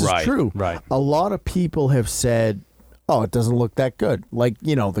 And this is Right, true. right. A lot of people have said, "Oh, it doesn't look that good." Like,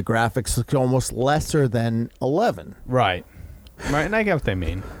 the graphics look almost lesser than 11. Right. Right, and I get what they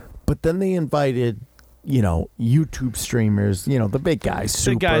mean. But then they invited, YouTube streamers, the big guys,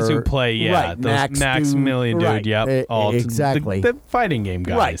 The guys who play, right, those Maximilian dude, right, yep. All exactly. The fighting game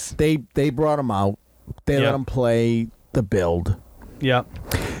guys. Right. They brought them out. They let Yep. them play the build. Yep.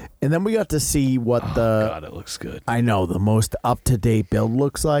 And then we got to see what the God, it looks good. I know the most up-to-date build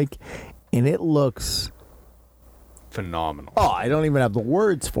looks like, and it looks Phenomenal. I don't even have the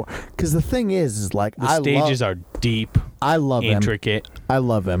words for it. Because the thing is like The stages are deep, I love intricate. I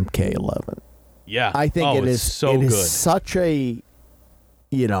love MK11. Yeah. I think it it's is so it good. is such a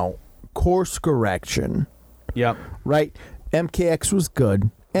course correction, Yep. right? MKX was good.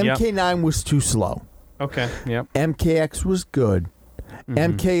 Yep. MK9 was too slow. Okay. Yep. MKX was good.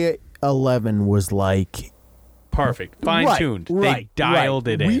 MK11 was like Perfect. Fine tuned. They dialed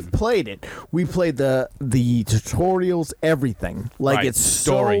it in. We've played it. We played the tutorials, everything. Like Right. it's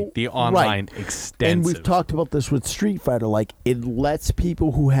story, so, the online right. extensive. And we've talked about this with Street Fighter. Like it lets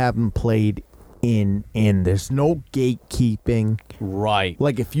people who haven't played in. There's no gatekeeping. Right.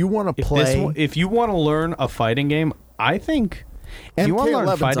 Like if you want to If play, if you want to learn a fighting game, I think if you want to learn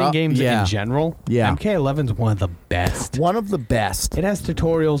MK11's fighting up- games yeah. in general, Yeah. MK11's one of the best. one of the best. It has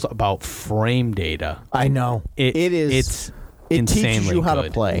tutorials about frame data. I know It is. It's it teaches insanely you how to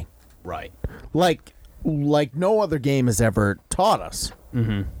good. play. Right. Like no other game has ever taught us.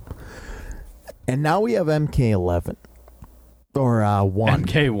 Mm-hmm. And now we have MK11 or 1.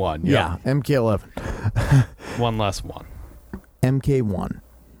 MK1. Yeah, MK11, One less one. MK1,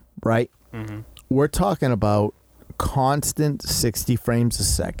 right? Mm-hmm. We're talking about constant 60 frames a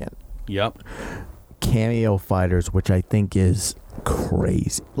second Yep. cameo fighters, which I think is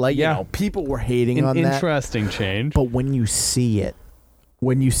crazy. Like, Yeah. people were hating An on that, interesting change. but when you see it,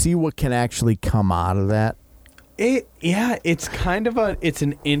 when you see what can actually come out of that, It's kind of it's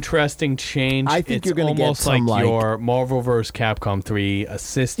an interesting change. I think it's you're gonna get almost some, like like- your Marvel vs. Capcom 3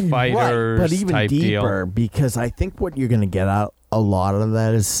 assist fighters right, but even type deeper, deal. because I think what you're going to get out a lot of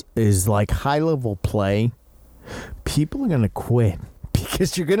that is like high level play. People are going to quit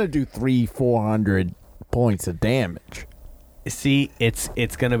because you're going to do 300-400 points of damage. See, it's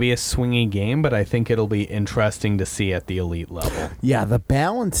going to be a swinging game, but I think it'll be interesting to see at the elite level. Yeah, the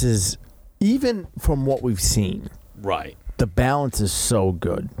balance is, even from what we've seen, Right. the balance is so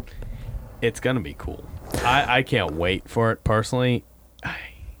good. It's going to be cool. I can't wait for it personally.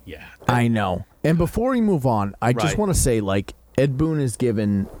 Yeah. I know. And before we move on, I just Right. want to say, like, Ed Boon has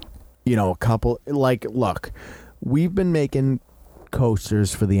given, a couple, like, look, we've been making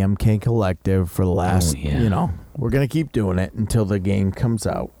coasters for the MK Collective for the last, yeah. We're going to keep doing it until the game comes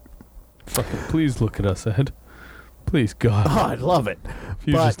out. Fucking please look at us, Ed. Please, God. Oh, I love it. If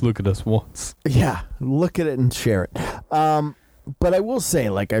you but- just look at us once. Yeah, look at it and share it. But I will say,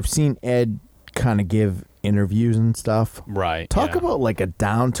 like, I've seen Ed kind of give interviews and stuff. Right. Talk yeah. about, like, a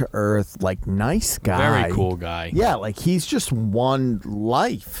down-to-earth, like, nice guy. Very cool guy. Yeah, like, he's just one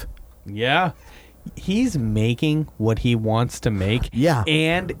life. Yeah. He's making what he wants to make. Yeah.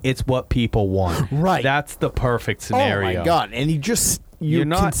 And it's what people want. Right. That's the perfect scenario. Oh, my God. And he just, you You're can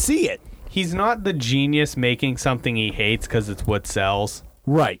not- see it. He's not the genius making something he hates because it's what sells.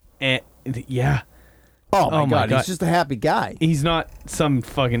 Right. And yeah. Oh, my, Oh, my God. God. He's just a happy guy. He's not some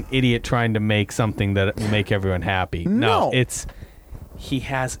fucking idiot trying to make something that will make everyone happy. No. He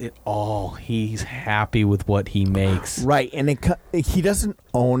has it all. He's happy with what he makes. Right. And he doesn't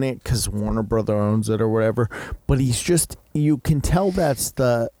own it because Warner Brother owns it or whatever. But he's just, you can tell that's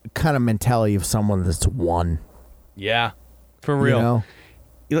the kind of mentality of someone that's won. Yeah. For real.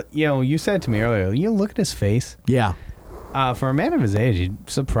 You know? You said to me earlier, you look at his face. Yeah. For a man of his age, he's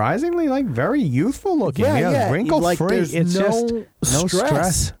surprisingly very youthful looking. Yeah. Wrinkle free. There's It's no just no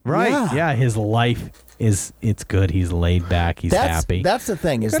stress. Right. Yeah. His life it's good. He's laid back. He's happy. That's the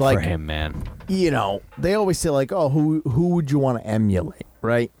thing. Is good like for him, man. They always say like, oh, who would you want to emulate,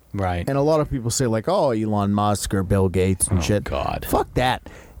 right? Right. And a lot of people say like, oh, Elon Musk or Bill Gates and shit. God. Fuck that.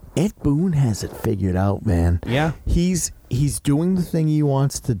 Ed Boon has it figured out, man. Yeah. He's doing the thing he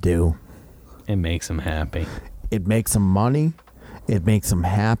wants to do. It makes him happy. It makes him money. It makes him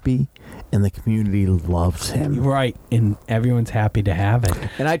happy. And the community loves him. Right. And everyone's happy to have it.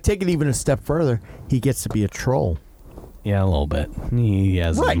 And I take it even a step further. He gets to be a troll. Yeah, a little bit. He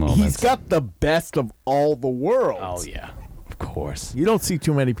has his moments. He's got the best of all the worlds. Oh, yeah. Of course. You don't see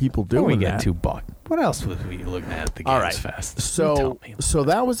too many people doing we that. get too buck. What else was we looking at the Games Fest? So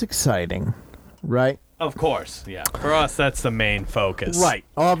that was exciting, right? Of course, yeah. For us, that's the main focus. Right.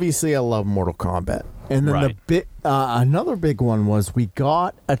 Obviously, I love Mortal Kombat. And then another big one was we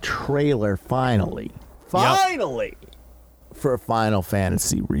got a trailer finally. Finally! For Final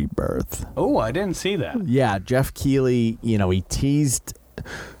Fantasy Rebirth. Oh, I didn't see that. Yeah, Jeff Keighley, he teased.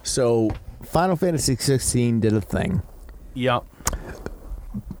 So Final Fantasy 16 did a thing. Yep.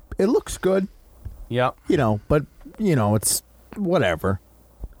 It looks good. Yep. But it's whatever.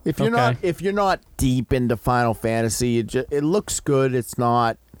 If you're not deep into Final Fantasy, it looks good. It's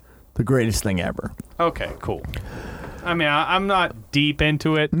not the greatest thing ever. Okay, cool. I mean, I'm not deep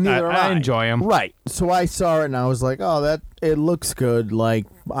into it. Neither I enjoy them. Right. So I saw it and I was like, oh, it looks good. Like,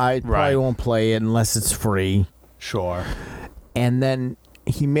 I probably won't play it unless it's free. Sure. And then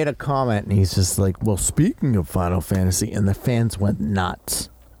he made a comment and he's just like, well, speaking of Final Fantasy, and the fans went nuts.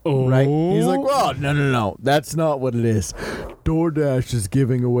 Oh. Right? He's like, oh, no. That's not what it is. DoorDash is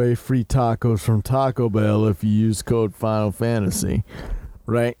giving away free tacos from Taco Bell if you use code Final Fantasy.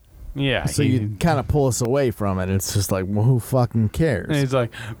 Right? Yeah. So you kind of pull us away from it. It's just like, well, who fucking cares? And he's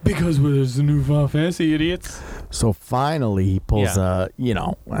like, because there's the new Final Fantasy, idiots. So finally he pulls an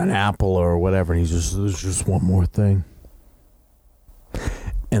apple or whatever. And he's just, there's just one more thing.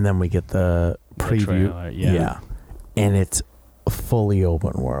 And then we get the preview. Trailer, yeah. And it's fully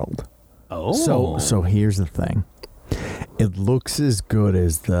open world. Oh. So here's the thing. It looks as good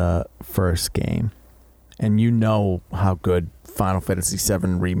as the first game. And you know how good Final Fantasy VII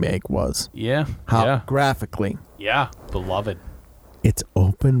Remake was. Yeah. Graphically. Yeah. Beloved. It's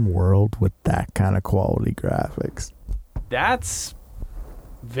open world with that kind of quality graphics. That's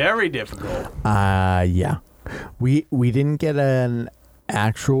very difficult. Yeah. We didn't get an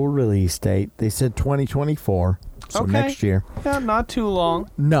actual release date. They said 2024. So next year. Yeah, not too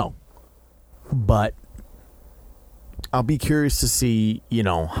long. No. But I'll be curious to see,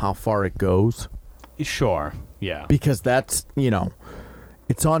 how far it goes. Sure. Yeah. Because that's,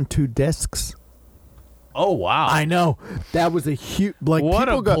 it's on 2 discs. Oh, wow. I know. That was a huge... what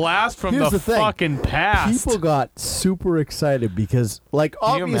a blast from the fucking past. People got super excited because,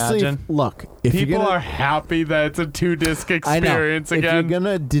 obviously... Look, if people are happy that it's a 2-disc experience again. If you're going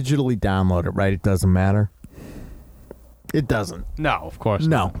to digitally download it, right, it doesn't matter. It doesn't. No, of course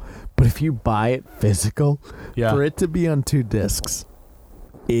not. No. But if you buy it physical, for it to be on 2 discs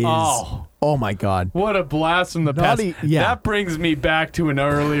is... Oh my God. What a blast from the past. That brings me back to an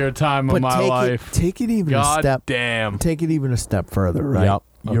earlier time of my life. Take it even a step. Damn. Take it even a step further, right?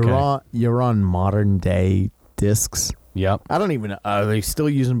 Yep. You're on modern day discs. Yep. I don't even know. Are they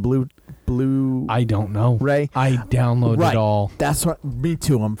still using blue? I don't know. Ray? I downloaded it all. That's what. Me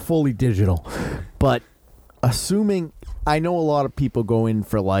too. I'm fully digital. But assuming, I know a lot of people go in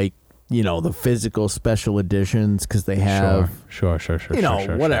for the physical special editions because they have sure,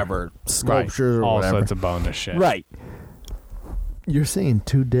 whatever sculptures or all whatever. sorts of bonus shit. Right. You're saying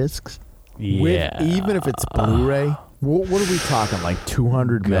 2 discs? Yeah. Even if it's Blu-ray? What are we talking? Like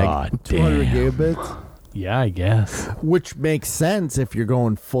 200 gigabits? Yeah, I guess. Which makes sense if you're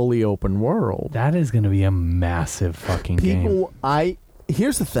going fully open world. That is going to be a massive fucking game.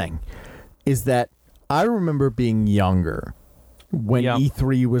 Here's the thing, is that I remember being younger when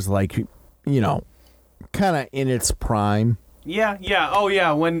E3 was kind of in its prime. Yeah. Oh,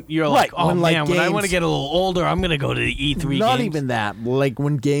 yeah. When you're like, when I want to get a little older, I'm going to go to the E3 Not games. even that. Like,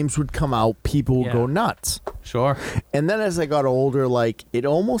 when games would come out, people would go nuts. Sure. And then as I got older, it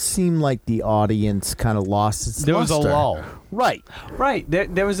almost seemed like the audience kind of lost its There luster. was a lull. Right.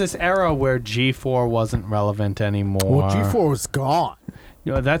 There was this era where G4 wasn't relevant anymore. Well, G4 was gone.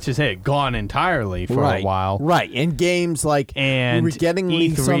 That's just it. Gone entirely for a while. Right. And games we were getting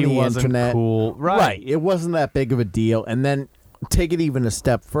leaks on the internet. Cool. Right. It wasn't that big of a deal. And then take it even a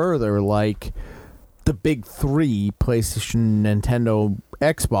step further, the big three, PlayStation, Nintendo,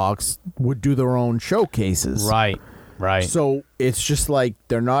 Xbox, would do their own showcases. Right. So it's just like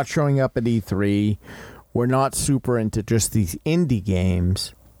they're not showing up at E3. We're not super into just these indie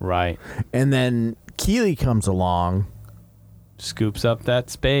games. Right. And then Keighley comes along. Scoops up that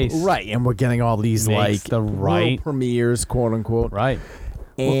space. Right. And we're getting all these Makes like the right world premieres, quote unquote. Right.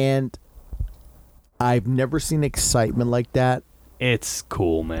 And I've never seen excitement like that. It's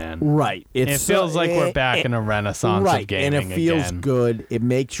cool, man. Right. It feels like we're back in a renaissance of gaming and it feels again. good. It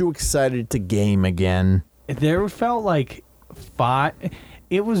makes you excited to game again. There felt like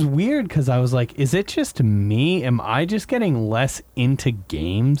it was weird because I was like, is it just me? Am I just getting less into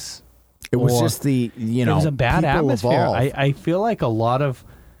games? It was just it was a bad atmosphere. Evolve. I feel like a lot of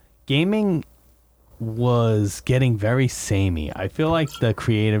gaming was getting very samey. I feel like the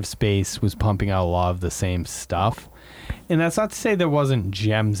creative space was pumping out a lot of the same stuff. And that's not to say there wasn't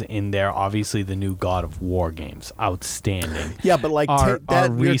gems in there. Obviously, the new God of War games, outstanding. Yeah, but like our you're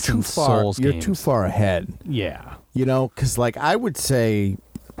recent too far. Souls You're games. too far ahead. Yeah. Because like I would say,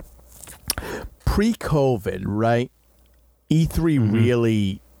 pre-COVID, right? E3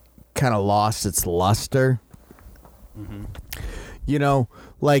 really kind of lost its luster.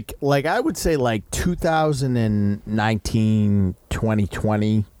 Like I would say like 2019,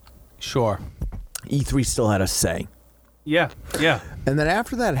 2020. Sure. E3 still had a say. Yeah. And then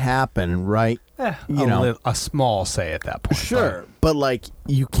after that happened, right? A small say at that point. Sure. But like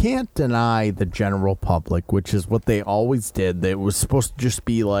you can't deny the general public, which is what they always did. It was supposed to just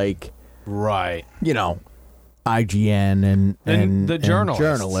be like, Right. IGN and the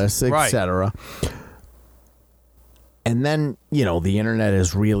journalists, etc. And then, the internet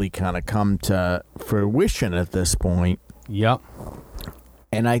has really kind of come to fruition at this point. Yep.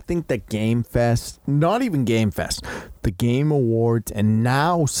 And I think that Game Fest, not even Game Fest, the Game Awards and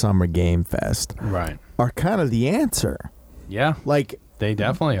now Summer Game Fest Right. are kind of the answer. Yeah. Like They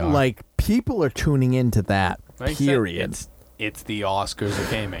definitely are. Like people are tuning into that. Like Period. It's the Oscars of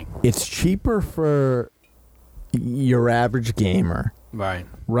gaming. It's cheaper for your average gamer, Right.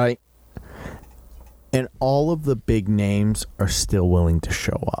 right? And all of the big names are still willing to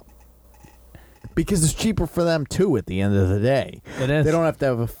show up. Because it's cheaper for them too at the end of the day. It is. They don't have to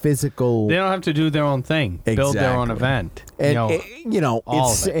have a physical. They don't have to do their own thing. Build their own event. And all of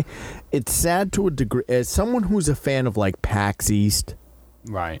it. It's sad to a degree. As someone who's a fan of like PAX East,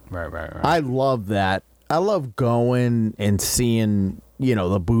 Right. I love that. I love going and seeing,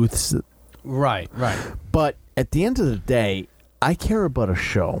 the booths. Right. But at the end of the day, I care about a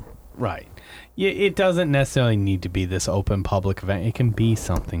show. Right. Yeah, it doesn't necessarily need to be this open public event. It can be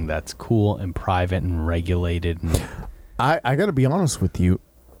something that's cool and private and regulated. And I got to be honest with you.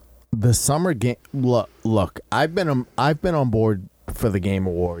 The summer game. Look. I've been on board for the Game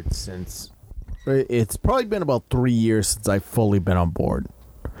Awards since. It's probably been about 3 years since I've fully been on board.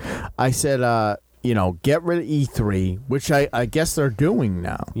 I said, get rid of E3, which I guess they're doing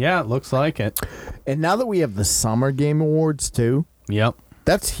now. yeah, it looks like it. And now that we have the Summer Game Awards too, Yep.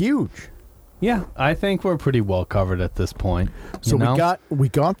 that's huge. Yeah, I think we're pretty well covered at this point. So we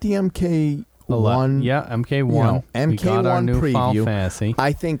got the MK1. Yeah, MK1. MK1 we got our new preview. Final Fantasy.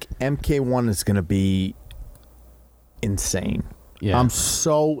 I think MK1 is going to be insane. Yeah. I'm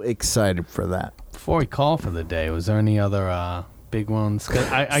so excited for that. Before we call for the day, was there any other big ones? 'Cause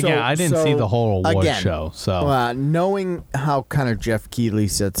I didn't see the whole award show. So knowing how kind of Jeff Keighley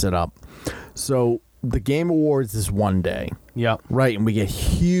sets it up, so the Game Awards is one day, yep. right? And we get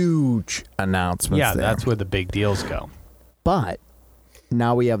huge announcements. Yeah, there. that's where the big deals go. But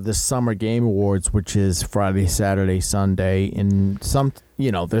now we have the Summer Game Awards, which is Friday, Saturday, Sunday, and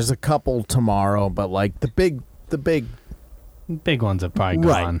there's a couple tomorrow, but like the big Big ones have probably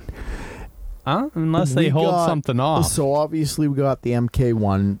Right. gone. Unless they hold something off. So obviously we got the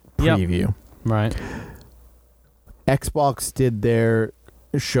MK1 preview. Right. Xbox did their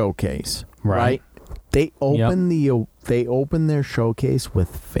showcase. Right. They opened their showcase with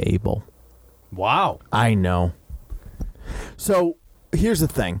Fable. Wow. I know. So here's the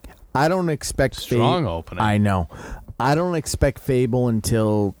thing. I don't expect Strong opening. I know. I don't expect Fable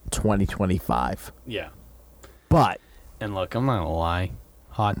until 2025. Yeah. But And look, I'm not gonna lie.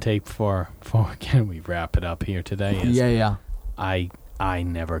 Hot take for can we wrap it up here today? Is yeah. I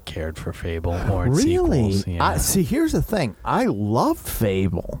never cared for Fable or its Really? sequels. Yeah. See, here's the thing. I loved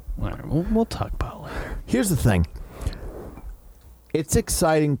Fable. All right, we'll talk about it later. Here's the thing. It's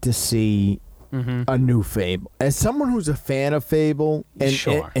exciting to see a new Fable. As someone who's a fan of Fable and,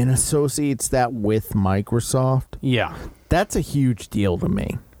 Sure. and associates that with Microsoft, Yeah. that's a huge deal to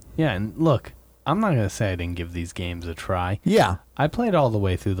me. Yeah, and look, I'm not gonna say I didn't give these games a try. Yeah. I played all the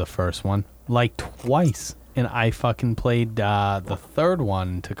way through the first one like twice, and I fucking played the third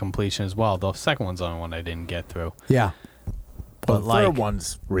one to completion as well. The second one's the only one I didn't get through. Yeah. But the like, third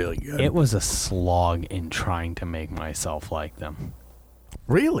one's really good. it was a slog in trying to make myself like them.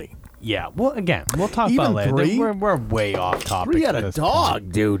 Really? Yeah. Well, again, we'll talk Even about it later. 3? We're way off topic. 3 had at a this dog,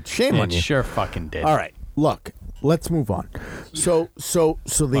 point. dude. Shame on It you. sure fucking did. All right. Look, let's move on. So the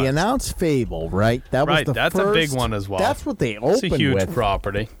What? announced Fable, right? That was Right, the that's first, a big one as well. That's what they It's opened a huge with.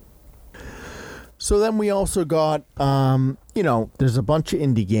 property. So then we also got, there's a bunch of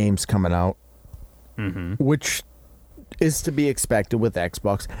indie games coming out, which is to be expected with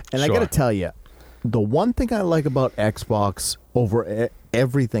Xbox. And I got to Sure. tell you, the one thing I like about Xbox over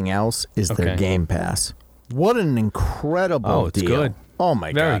everything else is their Okay. Game Pass. What an incredible Oh, it's deal. good. Oh,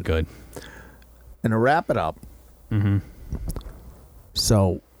 my Very God. good. And to wrap it up,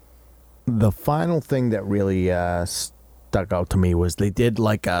 so the final thing that really stuck out to me was they did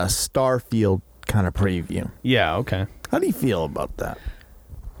like a Starfield kind of preview. Yeah, okay. How do you feel about that?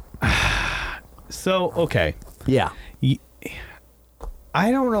 So, okay. Yeah.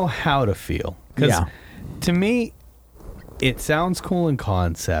 I don't know how to feel. Because Yeah. to me, it sounds cool in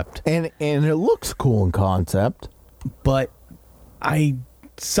concept, And it looks cool in concept. but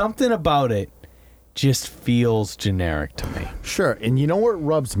something about it just feels generic to me. Sure. And you know what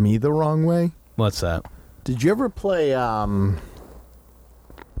rubs me the wrong way? What's that? Did you ever play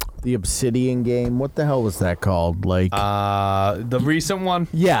the Obsidian game? What the hell was that called? Like The recent one?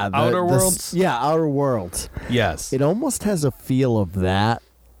 yeah, Outer Worlds? Yeah, Outer Worlds. Yes. It almost has a feel of that,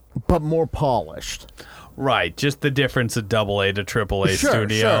 but more polished. Right. Just the difference of AA to AAA Sure,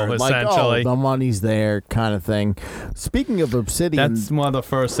 studio, sure. Like, essentially. the money's there kind of thing. Speaking of Obsidian, That's one of the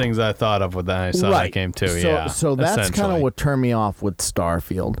first things I thought of when I saw that game too. So that's kind of essentially. what turned me off with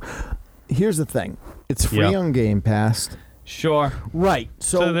Starfield. Here's the thing. It's free Yeah. on Game Pass. Sure. Right.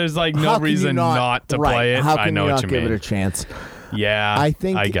 So there's, like, no how can you reason not to right, play it? How I can know you what not you give mean. it a chance? Yeah. I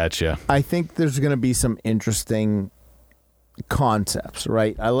think I gotcha. I think there's going to be some interesting concepts,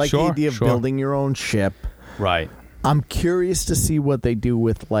 right? I like the Sure, idea of sure. building your own ship. Right. I'm curious to see what they do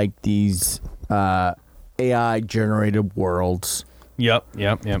with like these AI generated worlds. Yep.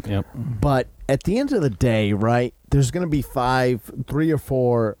 But at the end of the day, right, there's going to be 3 or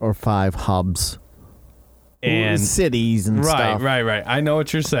 4 or 5 hubs. And cities and stuff. Right. I know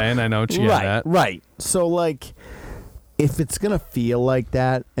what you're saying. I know what you're getting at. Right. So, like, if it's going to feel like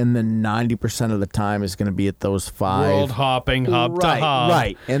that, and then 90% of the time is going to be at those 5. World hopping, hub right, to hub.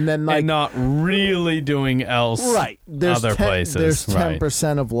 Right. And then, like, and not really doing else right. There's other places. There's Right.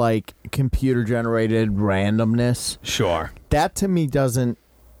 10% of, like, computer generated randomness. Sure. That to me doesn't,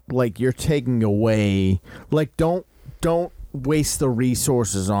 like, you're taking away, like, don't waste the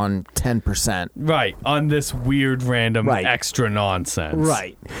resources on 10%. Right. On this weird random Right. extra nonsense.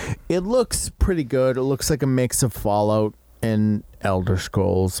 Right. It looks pretty good. It looks like a mix of Fallout and Elder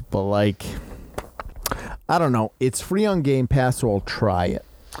Scrolls, but like, I don't know. It's free on Game Pass, so I'll try it.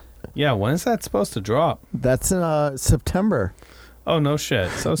 Yeah, when is that supposed to drop? That's in September. Oh, no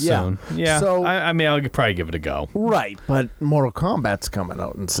shit. So Yeah. soon. Yeah. So- I mean, I'll probably give it a go. Right, but Mortal Kombat's coming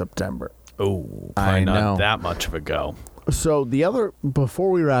out in September. Oh, I probably not know. that much of a go. So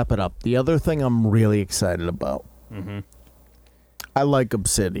before we wrap it up, the other thing I'm really excited about, I like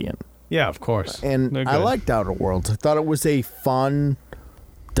Obsidian. Yeah, of course. And They're I good. liked Outer Worlds. I thought it was a fun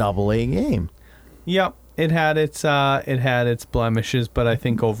AA game. Yep. It had its blemishes, but I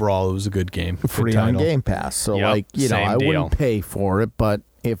think overall it was a good game. Good Free on title. Game Pass. So, Yep, like, you know, same I deal. wouldn't pay for it, but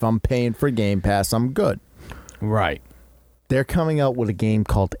if I'm paying for Game Pass, I'm good. Right. They're coming out with a game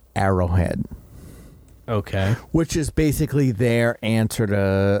called Arrowhead, Okay. which is basically their answer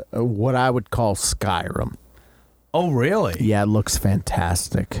to what I would call Skyrim. Oh, really? Yeah, it looks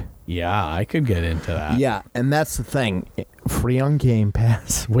fantastic. Yeah, I could get into that. Yeah, and that's the thing. Free on Game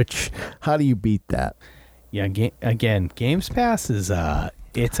Pass, which, how do you beat that? Yeah. Again, Games Pass is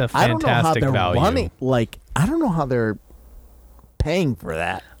it's a I don't know how fantastic they're value. running. Like, I don't know how they're paying for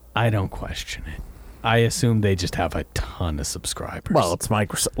that. I don't question it. I assume they just have a ton of subscribers. Well, it's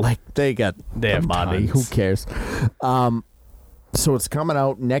Microsoft. Like, they got They the have money. tons. Who cares? So it's coming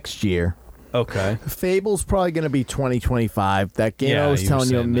out next year. okay. Fable's probably going to be 2025. That game Yeah, I was you were telling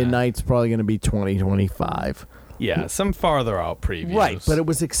you, saying that. Midnight's probably going to be 2025. Yeah, some farther out previews. Right, but it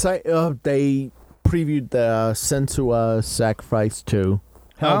was exciting. They previewed the Senua Sacrifice 2,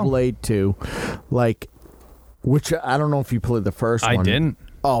 Hellblade 2, like, which I don't know if you played the first I one. didn't.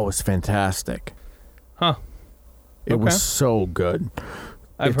 Oh, it was fantastic. Huh. It Okay. was so good.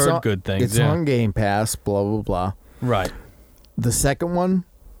 I've It's heard on- good things. It's yeah. on Game Pass, blah, blah, blah. Right. The second one,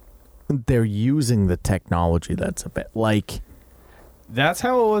 they're using the technology that's a bit like. That's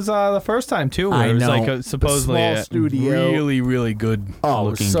how it was the first time too. Where it was like supposedly a studio. really, really good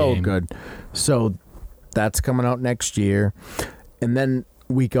looking so game. good. So that's coming out next year, and then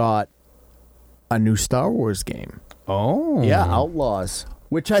we got a new Star Wars game. Oh, Yeah, Outlaws,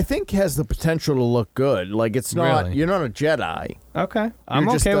 which I think has the potential to look good. Like it's not, Really? you're not a Jedi. Okay, I'm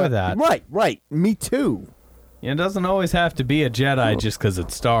You're just okay with that. Right. Me too. It doesn't always have to be a Jedi just because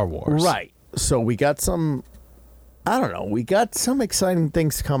it's Star Wars. Right. So we got some. I don't know. We got some exciting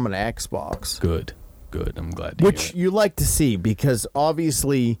things coming to Xbox. Good. I'm glad to Which hear it. you like to see because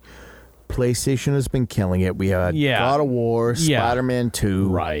obviously PlayStation has been killing it. We had God of War, Spider-Man 2.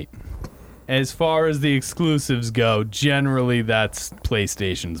 Right. As far as the exclusives go, generally that's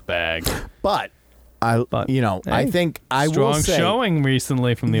PlayStation's bag. But I hey, think I will say strong showing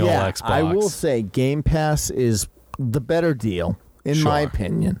recently from the old Xbox. I will say Game Pass is the better deal in my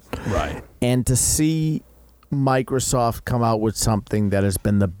opinion. Right. And to see Microsoft come out with something that has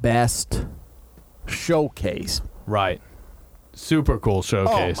been the best showcase. Right. Super cool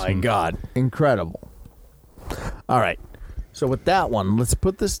showcase. Oh my God. Incredible. All right. So with that one, let's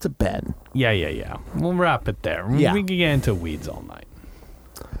put this to bed. Yeah. We'll wrap it there. Yeah. We can get into weeds all night.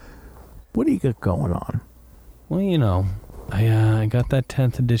 What do you got going on? Well, I got that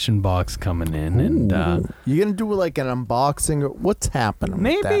 10th edition box coming in, and you're gonna do like an unboxing or what's happening? with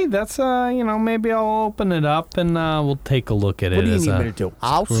maybe that? that's maybe I'll open it up and we'll take a look at it. What do you as need a me to do?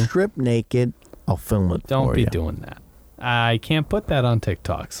 I'll crew. strip naked. I'll film it. Don't for be you. doing that. I can't put that on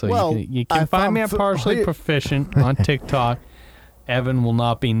TikTok, so Well, you can if find I'm me at partially proficient on TikTok. Evan will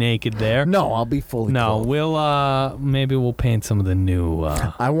not be naked there. No, I'll be fully. No, clothed. maybe we'll paint some of the new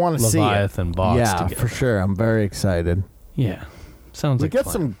I want to see it. Leviathan box Yeah, together. for sure. I'm very excited. Yeah, sounds We like got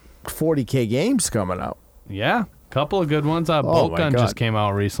fun. some 40K games coming out. Yeah, couple of good ones. Oh Bolt my Gun God. just came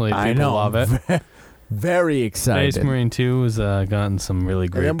out recently. I People know. love it. Very excited. Space Marine 2 has gotten some really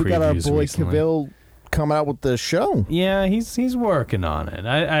great and then we previews got our boy recently. Cavill coming out with the show. Yeah, he's working on it.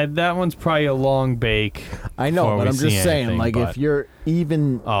 I that one's probably a long bake. I know, before but we I'm just see saying, anything, like, but- if you're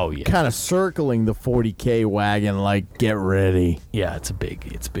even yeah, kind of circling the 40K wagon, like, get ready. yeah, it's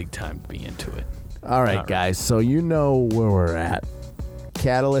big time to be into it. All right, guys, so you know where we're at.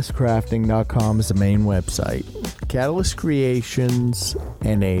 CatalystCrafting.com is the main website. Catalyst Creations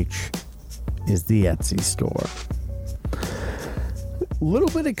NH is the Etsy store. Little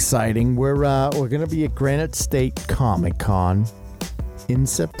bit exciting. We're gonna be at Granite State Comic Con in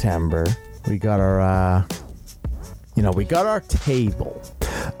September. We got our we got our table.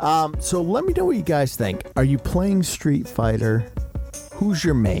 So let me know what you guys think. Are you playing Street Fighter? Who's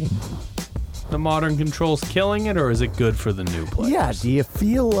your main? The modern controls killing it, or is it good for the new players? Yeah, do you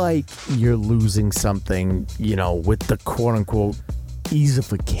feel like you're losing something, with the quote-unquote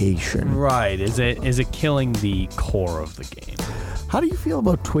easification? Right. Is it killing the core of the game? How do you feel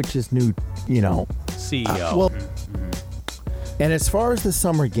about Twitch's new, CEO. and as far as the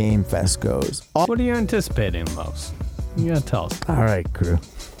Summer Game Fest goes... What are you anticipating most? You gotta tell us. All right, crew.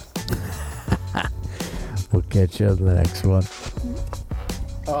 We'll catch you on the next one.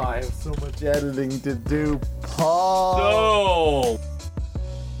 Oh, I have so much editing to do, Paul. So...